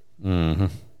watch it. Mm-hmm.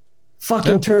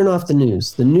 Fucking turn off the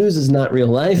news. The news is not real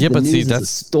life. Yeah, the but news see, is that's a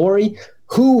story.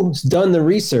 Who's done the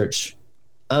research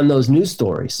on those news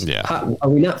stories? Yeah. Are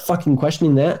we not fucking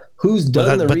questioning that? Who's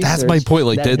done the research? But that's my point.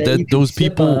 Like that those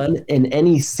people on in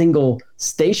any single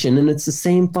station, and it's the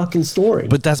same fucking story.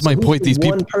 But that's my point. These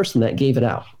people, one person that gave it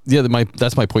out. Yeah,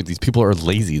 that's my point. These people are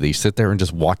lazy. They sit there and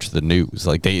just watch the news.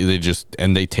 Like they just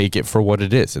and they take it for what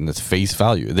it is, and it's face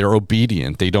value. They're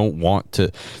obedient. They don't want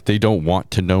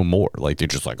to know more. Like they're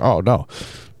just like, oh no.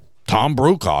 Tom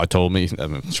Brokaw told me,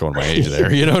 I'm showing my age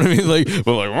there, you know what I mean? Like,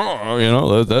 but like,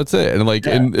 oh, that's it. And like,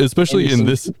 and especially in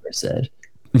this,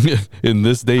 in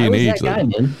this day and age, that guy,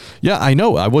 man. Yeah, I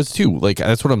know. I was too. Like,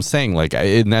 that's what I'm saying. Like,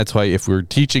 and that's why if we're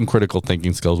teaching critical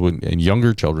thinking skills in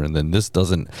younger children, then this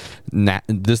doesn't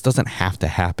have to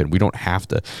happen. We don't have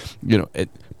to,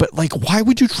 but like, why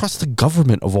would you trust the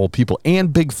government of all people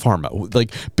and Big Pharma?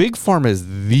 Like, Big Pharma is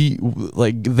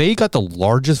they got the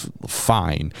largest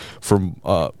fine from,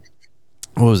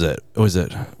 what was it? Was it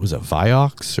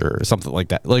Vioxx or something like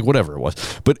that? Like whatever it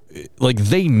was. But like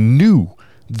they knew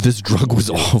this drug was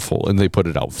awful and they put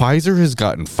it out. Pfizer has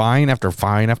gotten fine after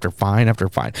fine after fine after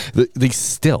fine. They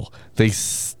still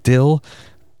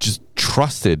just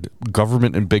trusted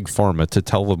government and Big Pharma to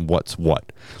tell them what's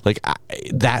what. Like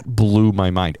that blew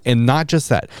my mind. And not just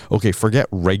that. Okay, forget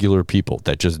regular people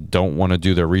that just don't want to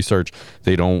do their research.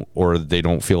 They don't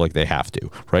feel like they have to,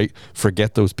 right?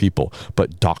 Forget those people.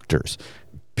 But doctors,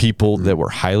 people that were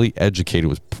highly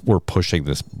educated were pushing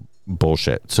this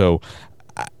bullshit. So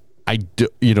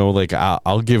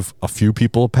I'll give a few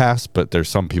people a pass, but there's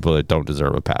some people that don't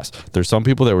deserve a pass. There's some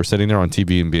people that were sitting there on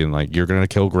TV and being like, you're going to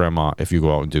kill grandma if you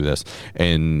go out and do this.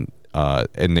 And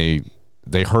they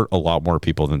hurt a lot more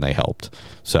people than they helped.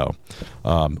 So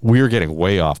we are getting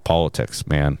way off politics,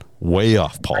 man. Way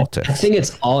off politics. I think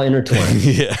it's all intertwined.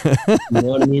 Yeah. You know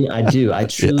what I mean? I do. I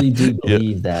truly do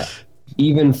believe that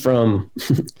even from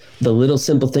the little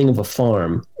simple thing of a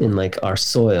farm in like our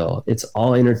soil, it's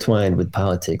all intertwined with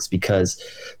politics because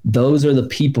those are the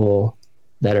people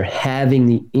that are having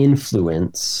the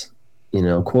influence,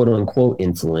 quote unquote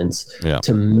influence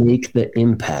to make the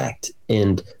impact.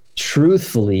 And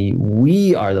truthfully,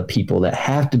 we are the people that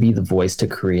have to be the voice to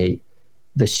create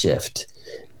the shift.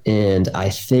 And I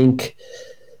think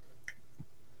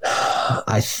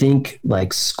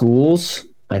like schools,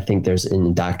 I think there's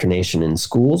indoctrination in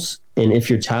schools. And if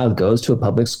your child goes to a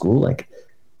public school,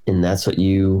 and that's what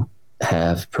you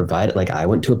have provided, like I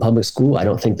went to a public school, I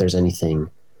don't think there's anything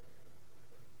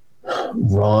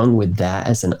wrong with that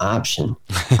as an option.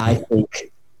 I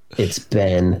think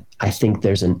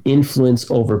there's an influence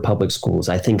over public schools.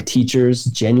 I think teachers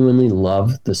genuinely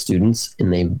love the students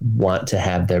and they want to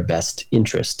have their best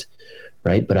interest,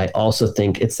 right? But I also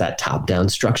think it's that top-down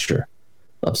structure.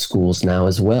 of schools now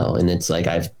as well. And it's like,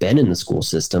 I've been in the school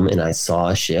system and I saw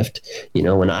a shift. You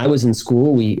know, when I was in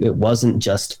school, it wasn't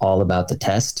just all about the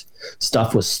test.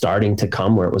 Stuff was starting to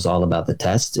come where it was all about the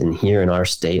test. And here in our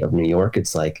state of New York,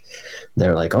 it's like,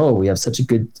 they're like, oh, we have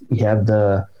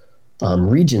the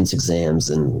Regents exams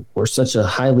and we're such a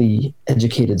highly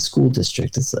educated school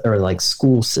district. Or like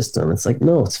school system. It's like,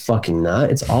 no, it's fucking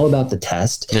not. It's all about the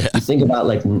test. Yeah. You think about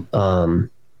like,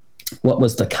 what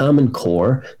was the Common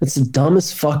Core? It's the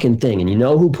dumbest fucking thing. And you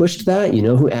know who pushed that? You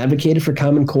know who advocated for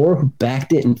Common Core? Who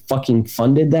backed it and fucking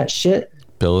funded that shit?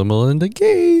 Bill and Melinda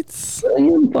Gates.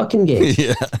 William fucking Gates.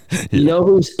 Yeah. You know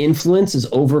whose influence is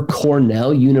over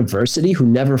Cornell University, who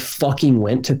never fucking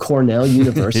went to Cornell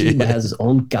University, but has his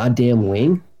own goddamn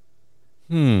wing?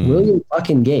 William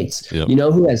fucking Gates. Yep. You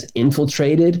know who has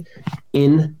infiltrated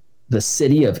in the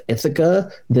city of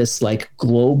Ithaca, this like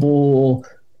global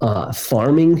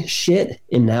farming shit,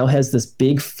 and now has this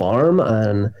big farm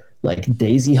on like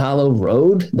Daisy Hollow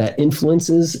Road that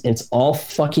influences, it's all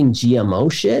fucking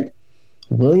GMO shit?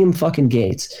 William fucking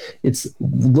Gates. It's,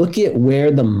 look at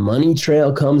where the money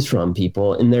trail comes from,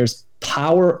 people. And there's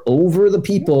power over the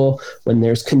people when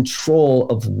there's control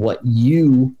of what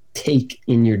you take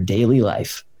in your daily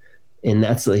life. And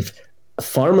that's like,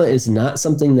 pharma is not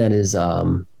something that is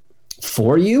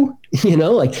for you. You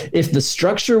know, like if the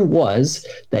structure was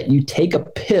that you take a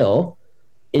pill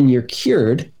and you're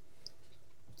cured,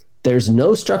 there's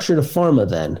no structure to pharma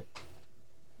then.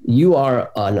 You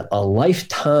are on a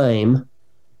lifetime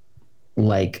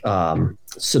like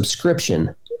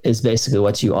subscription is basically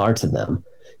what you are to them.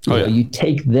 You know, you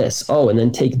take this, and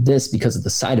then take this because of the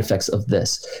side effects of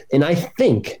this. And I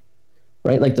think,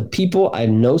 right, like the people, I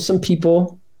know some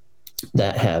people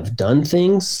that have done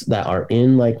things that are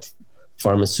in like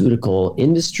pharmaceutical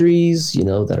industries, you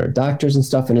know, that are doctors and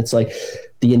stuff. And it's like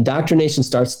the indoctrination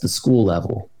starts at the school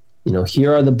level. You know,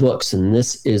 here are the books and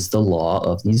this is the law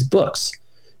of these books.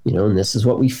 You know, and this is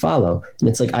what we follow. And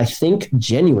it's like, I think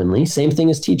genuinely, same thing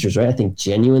as teachers, right? I think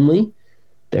genuinely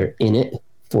they're in it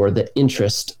for the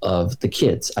interest of the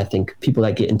kids. I think people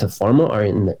that get into pharma are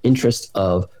in the interest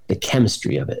of the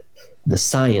chemistry of it, the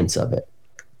science of it,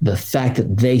 the fact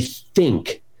that they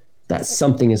think that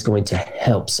something is going to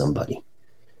help somebody,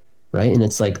 right? And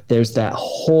it's like, there's that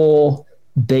whole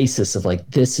basis of like,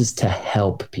 this is to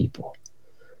help people.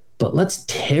 But let's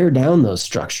tear down those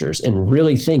structures and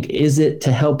really think, is it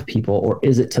to help people or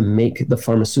is it to make the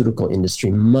pharmaceutical industry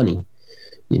money?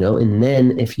 You know, and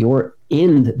then if you're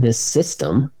in this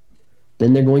system,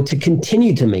 then they're going to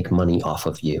continue to make money off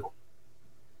of you.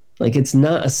 Like, it's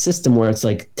not a system where it's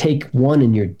like, take one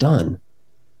and you're done.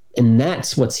 And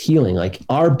that's what's healing. Like,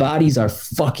 our bodies are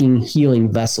fucking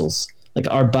healing vessels. Like,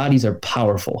 our bodies are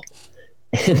powerful.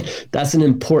 And that's an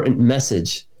important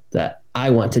message that I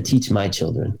want to teach my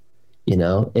children. You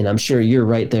know, and I'm sure you're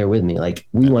right there with me. Like,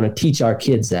 we want to teach our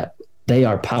kids that they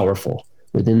are powerful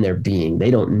within their being.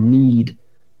 They don't need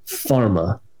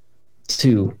pharma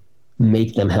to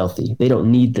make them healthy. They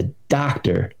don't need the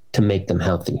doctor to make them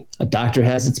healthy. A doctor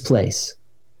has its place.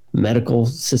 Medical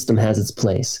system has its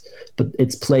place, but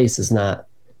its place is not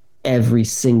every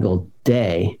single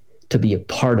day to be a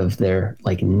part of their,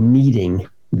 like, needing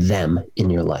them in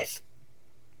your life.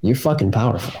 You're fucking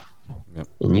powerful. Yep.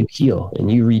 And you heal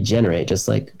and you regenerate just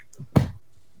like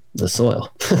the soil.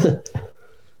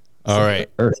 All right.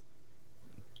 Earth.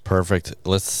 Perfect.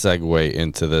 Let's segue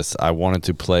into this. I wanted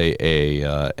to play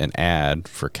an ad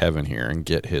for Kevin here and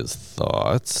get his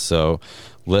thoughts. So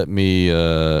let me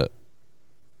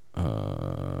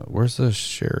where's the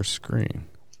share screen?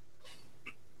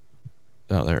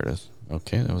 Oh, there it is.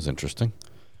 Okay, that was interesting.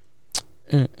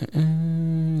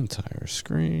 Entire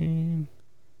screen.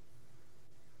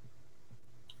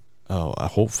 Oh,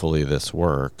 hopefully this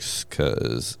works,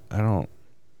 because I don't...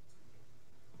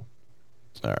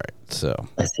 All right, so...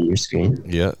 I see your screen.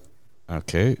 Yeah.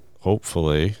 Okay,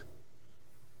 hopefully.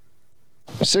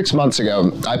 6 months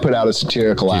ago, I put out a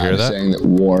satirical ad saying that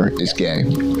war is gay.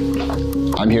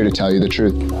 I'm here to tell you the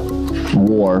truth.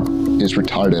 War is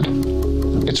retarded.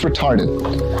 It's retarded.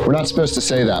 We're not supposed to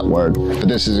say that word, but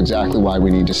this is exactly why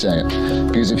we need to say it.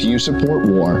 Because if you support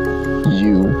war,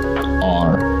 you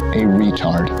are a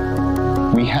retard.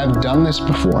 We have done this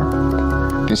before.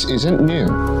 This isn't new.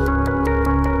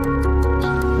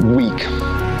 Weak,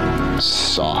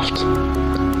 soft,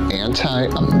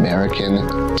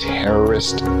 anti-American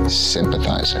terrorist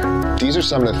sympathizer. These are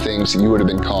some of the things that you would have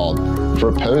been called for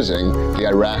opposing the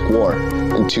Iraq War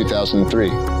in 2003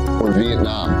 or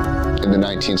Vietnam in the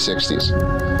 1960s.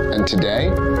 And today,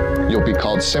 you'll be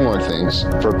called similar things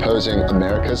for opposing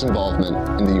America's involvement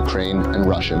in the Ukraine and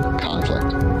Russian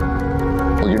conflict.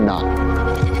 Well, you're not.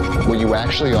 What you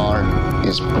actually are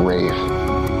is brave.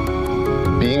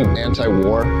 Being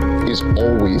anti-war is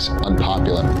always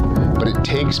unpopular, but it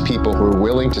takes people who are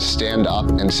willing to stand up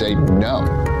and say, no,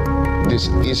 this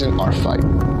isn't our fight.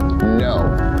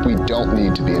 No, we don't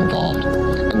need to be involved.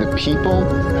 And the people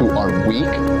who are weak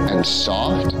and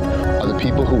soft are the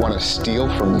people who want to steal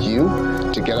from you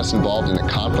to get us involved in a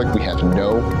conflict we have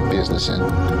no business in.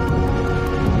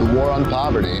 The war on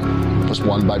poverty was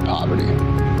won by poverty.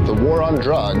 The war on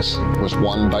drugs was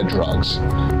won by drugs.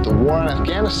 The war on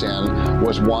Afghanistan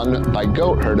was won by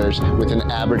goat herders with an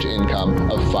average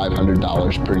income of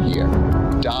 $500 per year.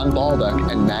 Don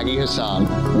Baldock and Maggie Hassan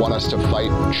want us to fight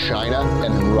China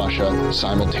and Russia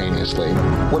simultaneously.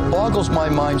 What boggles my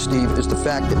mind, Steve, is the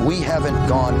fact that we haven't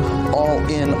gone all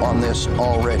in on this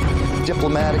already.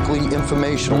 Diplomatically,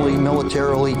 informationally,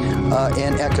 militarily,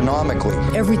 and economically.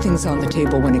 Everything's on the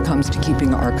table when it comes to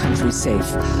keeping our country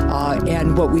safe.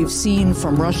 And what we've seen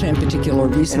from Russia in particular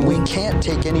recently. And we can't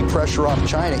take any pressure off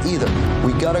China either.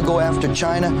 We got to go after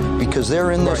China because they're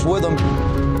in this with them.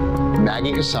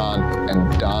 Maggie Hassan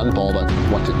and Don Baldock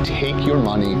want to take your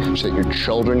money so that your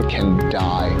children can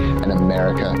die and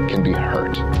America can be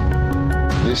hurt.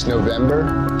 This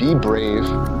November, be brave,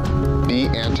 be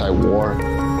anti-war,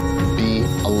 be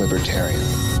a libertarian.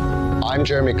 I'm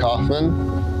Jeremy Kauffman,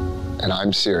 and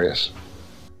I'm serious.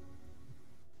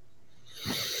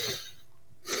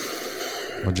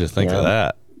 What'd you think of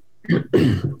that?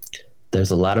 There's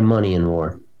a lot of money in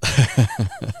war.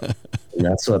 And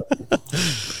that's what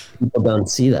people don't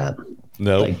see that.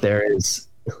 No. Like there is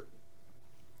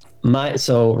my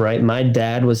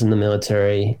dad was in the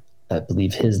military. I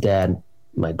believe his dad,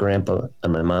 my grandpa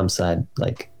on my mom's side,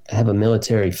 like I have a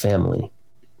military family.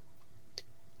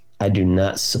 I do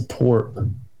not support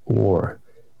war.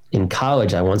 In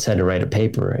college, I once had to write a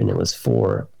paper, and it was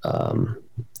for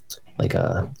like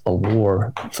a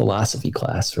war philosophy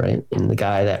class, right? And the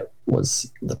guy that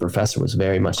was the professor was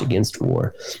very much against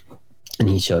war. And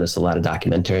he showed us a lot of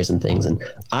documentaries and things. And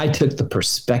I took the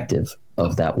perspective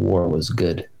of that war was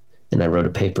good. And I wrote a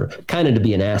paper kind of to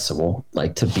be an asshole,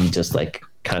 like to be just like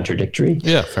contradictory.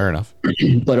 Yeah, fair enough.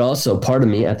 But also part of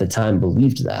me at the time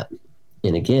believed that.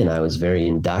 And again, I was very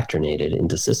indoctrinated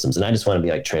into systems. And I just want to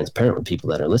be like transparent with people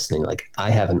that are listening. Like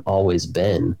I haven't always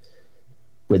been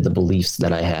with the beliefs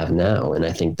that I have now. And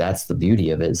I think that's the beauty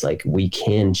of it is like, we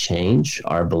can change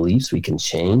our beliefs. We can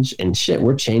change and shit.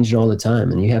 We're changing all the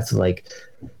time. And you have to like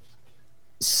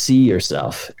see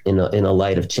yourself in a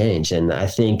light of change. And I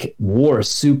think war is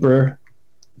super,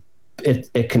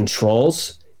 it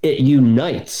controls, it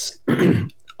unites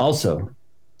also.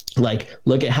 Like,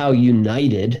 look at how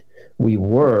united we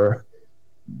were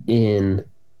in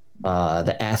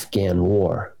the Afghan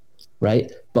war, right?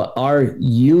 But our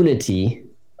unity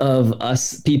of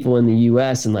us people in the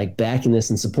US and like backing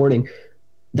this and supporting,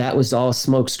 that was all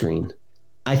smokescreen.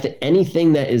 I think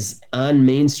anything that is on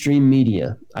mainstream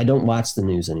media, I don't watch the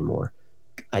news anymore.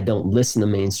 I don't listen to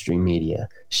mainstream media.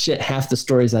 Shit, half the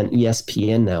stories on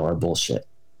ESPN now are bullshit.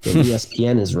 And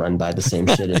ESPN is run by the same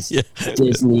shit as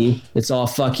Disney. It's all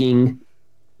fucking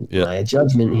my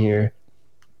judgment here,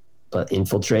 but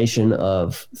infiltration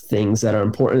of things that are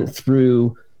important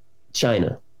through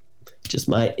China. Just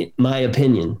my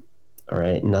opinion. All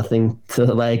right. Nothing to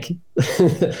like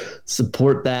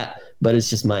support that, but it's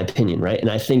just my opinion. Right. And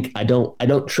I think I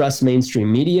don't trust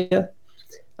mainstream media.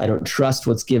 I don't trust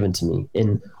what's given to me.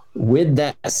 And with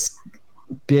that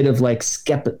bit of like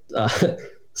skepticism,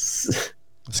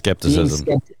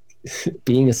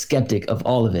 being a skeptic of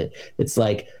all of it, it's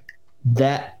like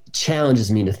that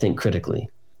challenges me to think critically.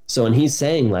 So when he's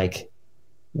saying like,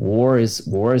 war is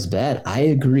bad, I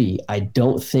agree. I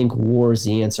don't think war is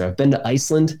the answer. I've been to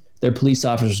Iceland. Their police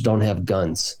officers don't have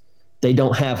guns. They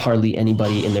don't have hardly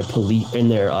anybody in their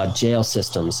jail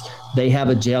systems. They have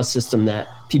a jail system that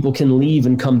people can leave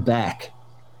and come back,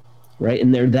 right?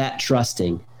 And they're that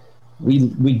trusting.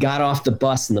 We got off the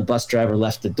bus and the bus driver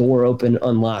left the door open,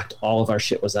 unlocked. All of our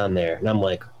shit was on there, and I'm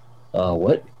like,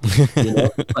 what? You know?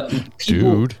 But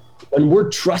people, dude, when we're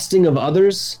trusting of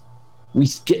others, we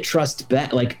get trust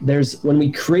back. Like when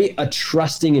we create a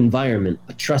trusting environment,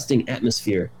 a trusting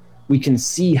atmosphere, we can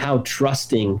see how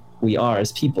trusting we are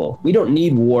as people. We don't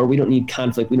need war. We don't need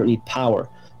conflict. We don't need power.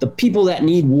 The people that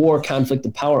need war, conflict,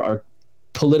 and power are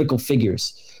political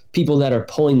figures, people that are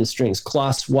pulling the strings,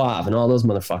 Klaus Schwab and all those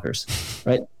motherfuckers,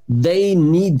 right? They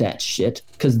need that shit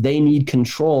because they need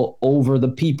control over the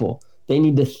people. They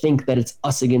need to think that it's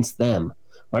us against them,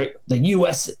 right? The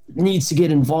U.S. needs to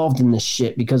get involved in this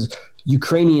shit because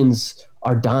Ukrainians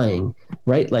are dying,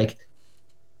 right? Like,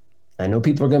 I know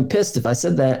people are going to be pissed if I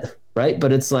said that, right?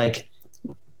 But it's like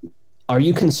are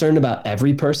you concerned about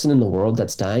every person in the world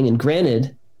that's dying? And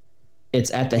granted, it's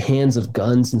at the hands of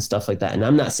guns and stuff like that. And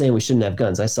I'm not saying we shouldn't have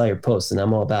guns. I saw your post and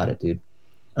I'm all about it, dude.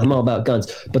 I'm all about guns.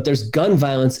 But there's gun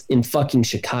violence in fucking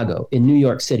Chicago, in New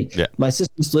York City. Yeah. My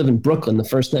sisters live in Brooklyn. The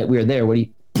first night we were there, poo,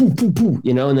 poo, poo,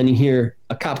 you know, and then you hear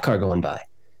a cop car going by.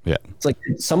 Yeah. It's like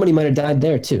somebody might have died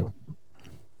there too.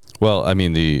 Well, I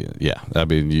mean,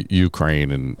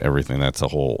 Ukraine and everything, that's a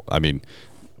whole, I mean,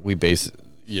 we base,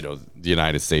 you know, the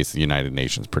United States, the United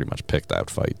Nations pretty much picked that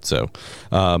fight. So,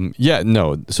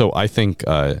 so I think,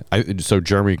 so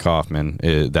Jeremy Kauffman,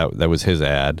 that was his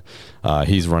ad.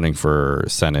 He's running for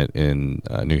Senate in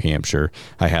New Hampshire.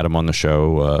 I had him on the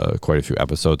show quite a few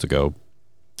episodes ago.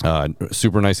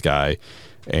 Super nice guy.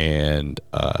 And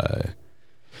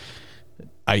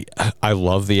I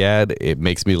love the ad. It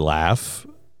makes me laugh.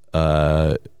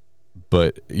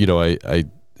 But, you know,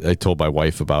 I told my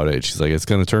wife about it. She's like, it's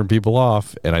going to turn people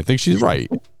off. And I think she's right.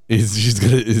 It's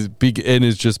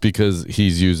just because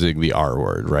he's using the R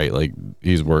word, right? Like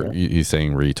he's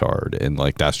saying retard, and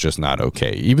like, that's just not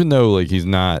okay. Even though like he's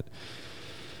not,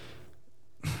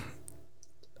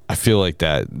 I feel like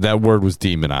that word was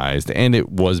demonized and it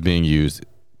was being used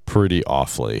pretty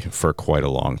awfully for quite a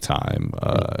long time.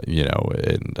 You know,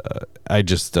 and I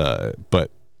just, but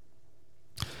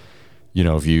you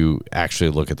know, if you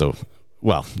actually look at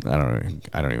well, I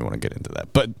don't even want to get into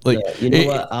that, but like, you know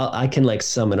what? I can like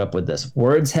sum it up with this: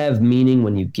 words have meaning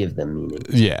when you give them meaning.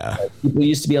 Yeah. People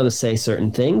used to be able to say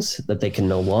certain things that they can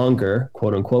no longer,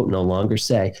 quote unquote, no longer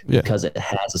say because it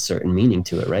has a certain meaning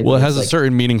to it, right? Well, it has a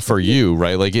certain meaning for you,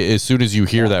 right? Like as soon as you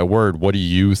hear that word, what are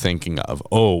you thinking of?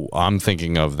 Oh, I'm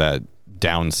thinking of that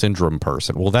Down syndrome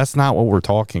person. Well, that's not what we're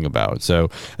talking about. So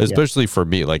especially for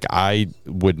me, like I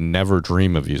would never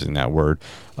dream of using that word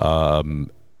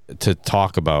to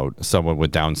talk about someone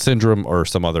with Down syndrome or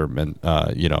some other,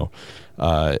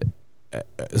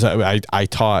 so I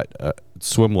taught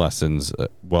swim lessons.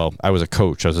 Well, I was a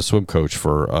coach. I was a swim coach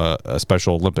for a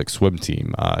Special Olympics swim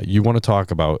team. You want to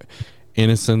talk about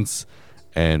innocence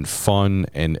and fun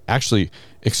and actually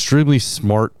extremely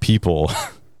smart people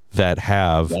that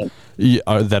have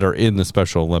that are in the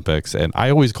Special Olympics. And I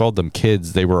always called them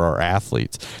kids. They were our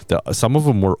athletes. Some of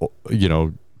them were,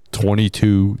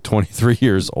 22, 23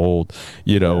 years old,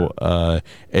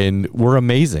 and we're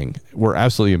amazing. We're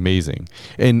absolutely amazing.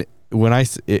 And when I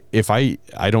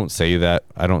don't say that,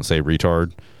 I don't say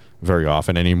retard very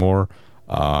often anymore.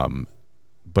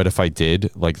 But if I did,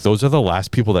 like, those are the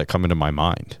last people that come into my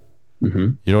mind. Mm-hmm.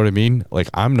 You know what I mean? Like,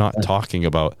 I'm not talking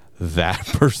about that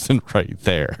person right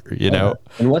there, know?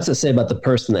 And what's to say about the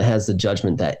person that has the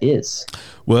judgment that is?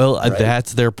 Well, right?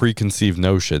 That's their preconceived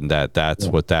notion that's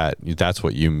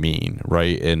what you mean,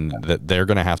 right? And that they're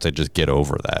going to have to just get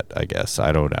over that, I guess.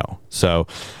 I don't know. So,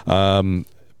 and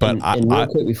real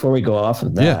quick, before we go off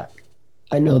of that,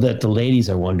 I know that the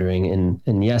ladies are wondering,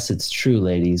 and yes, it's true,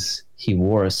 ladies, he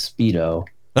wore a Speedo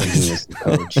when he was the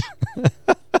coach.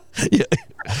 Yeah.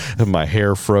 My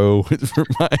hair fro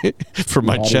from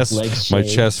my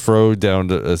chest fro down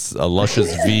to a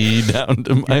luscious V down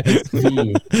to my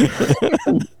V.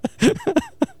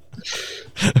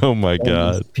 Oh my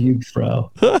God. Pube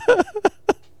fro. Well,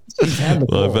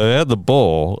 if I had the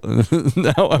bowl,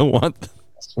 now I want.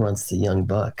 Wants the young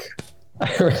buck.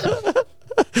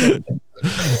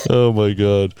 Oh my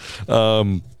God.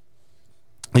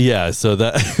 Yeah. So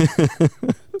that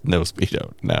no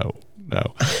Speedo. No.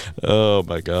 Oh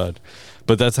my God.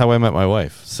 But that's how I met my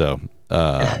wife. So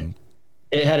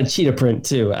it had a cheetah print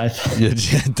too. Yeah,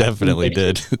 definitely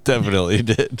did. Definitely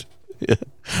did. Yeah.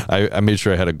 I made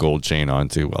sure I had a gold chain on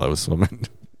too while I was swimming.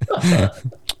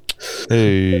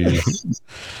 Hey.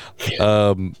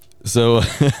 So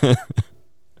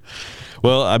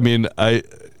well, I mean,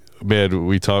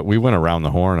 we went around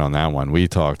the horn on that one. We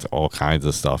talked all kinds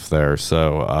of stuff there.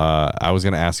 So I was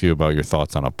going to ask you about your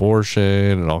thoughts on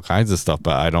abortion and all kinds of stuff,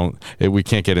 but we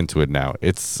can't get into it now.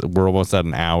 We're almost at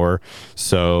an hour.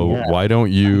 So why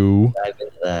don't you dive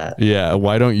into that? Yeah.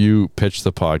 Why don't you pitch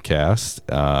the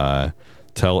podcast?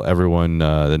 Tell everyone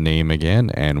the name again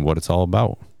and what it's all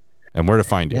about and where to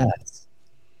find you.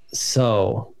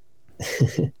 So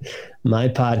my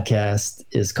podcast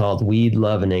is called Weed,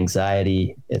 Love, and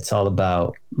Anxiety. It's all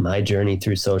about my journey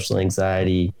through social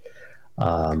anxiety.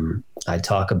 I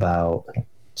talk about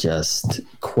just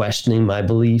questioning my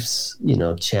beliefs,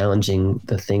 challenging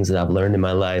the things that I've learned in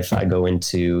my life. I go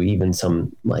into even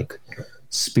some like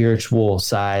spiritual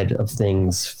side of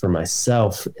things for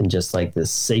myself and just like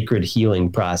this sacred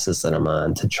healing process that I'm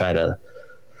on to try to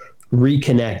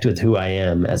reconnect with who I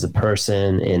am as a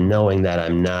person, and knowing that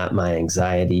I'm not my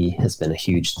anxiety has been a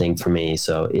huge thing for me.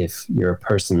 So if you're a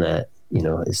person that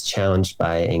is challenged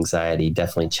by anxiety,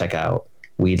 definitely check out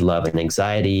Weed, Love, and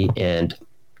Anxiety. And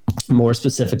more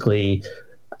specifically,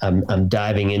 I'm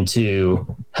diving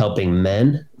into helping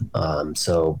men.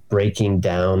 So breaking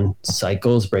down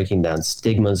cycles, breaking down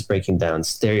stigmas, breaking down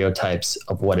stereotypes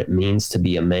of what it means to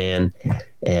be a man,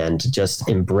 and just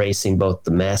embracing both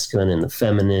the masculine and the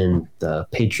feminine, the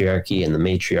patriarchy and the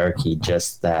matriarchy,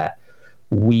 just that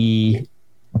we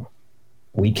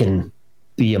can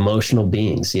be emotional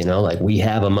beings, like we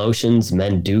have emotions.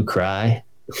 Men do cry.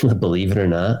 Believe it or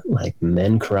not, like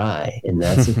men cry, and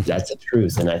that's a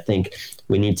truth. And I think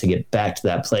we need to get back to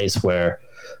that place where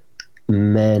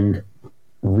men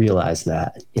realize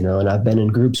that, and I've been in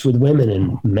groups with women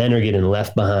and men are getting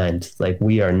left behind. Like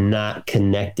we are not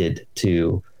connected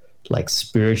to, like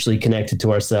spiritually connected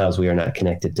to ourselves. We are not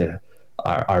connected to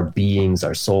our beings,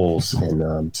 our souls.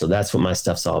 And so that's what my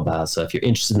stuff's all about. So if you're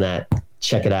interested in that,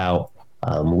 check it out.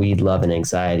 Weed, Love, and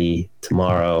Anxiety.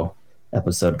 Tomorrow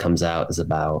episode comes out is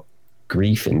about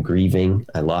grief and grieving.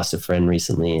 I lost a friend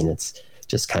recently, and it's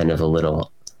just kind of a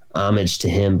little homage to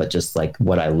him, but just like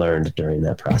what I learned during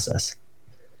that process.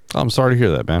 I'm sorry to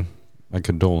hear that, man. My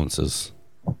condolences.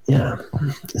 Yeah,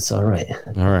 it's all right.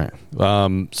 All right.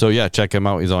 So yeah, check him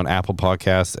out. He's on Apple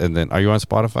Podcasts. And then, are you on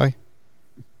Spotify?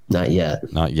 Not yet.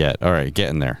 All right.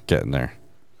 Getting there.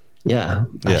 Yeah.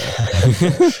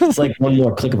 It's like one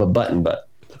more click of a button, but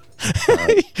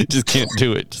just can't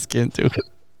do it.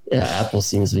 Yeah, Apple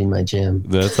seems to be my jam.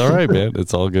 That's all right, man.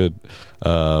 It's all good.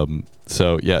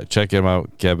 So yeah, check him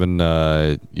out, Kevin.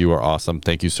 You are awesome.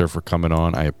 Thank you, sir, for coming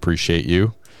on. I appreciate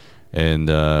you. And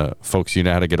folks, you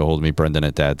know how to get a hold of me, Brendan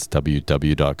at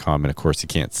dadsww.com. And of course, you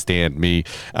can't stand me.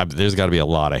 There's got to be a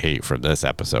lot of hate from this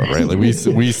episode, right? Like we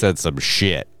said some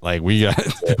shit. Like we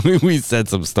said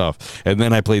some stuff, and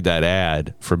then I played that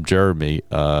ad from Jeremy.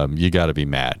 You got to be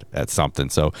mad at something.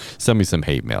 So send me some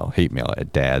hate mail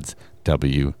at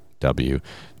dadsww.com.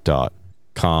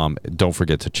 Don't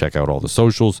forget to check out all the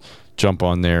socials. Jump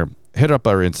on there, hit up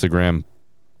our Instagram,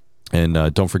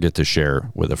 and don't forget to share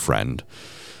with a friend.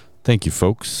 Thank you,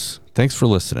 folks. Thanks for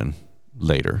listening.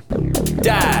 Later.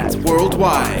 Dads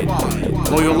worldwide.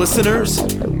 Loyal listeners,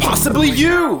 possibly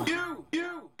you.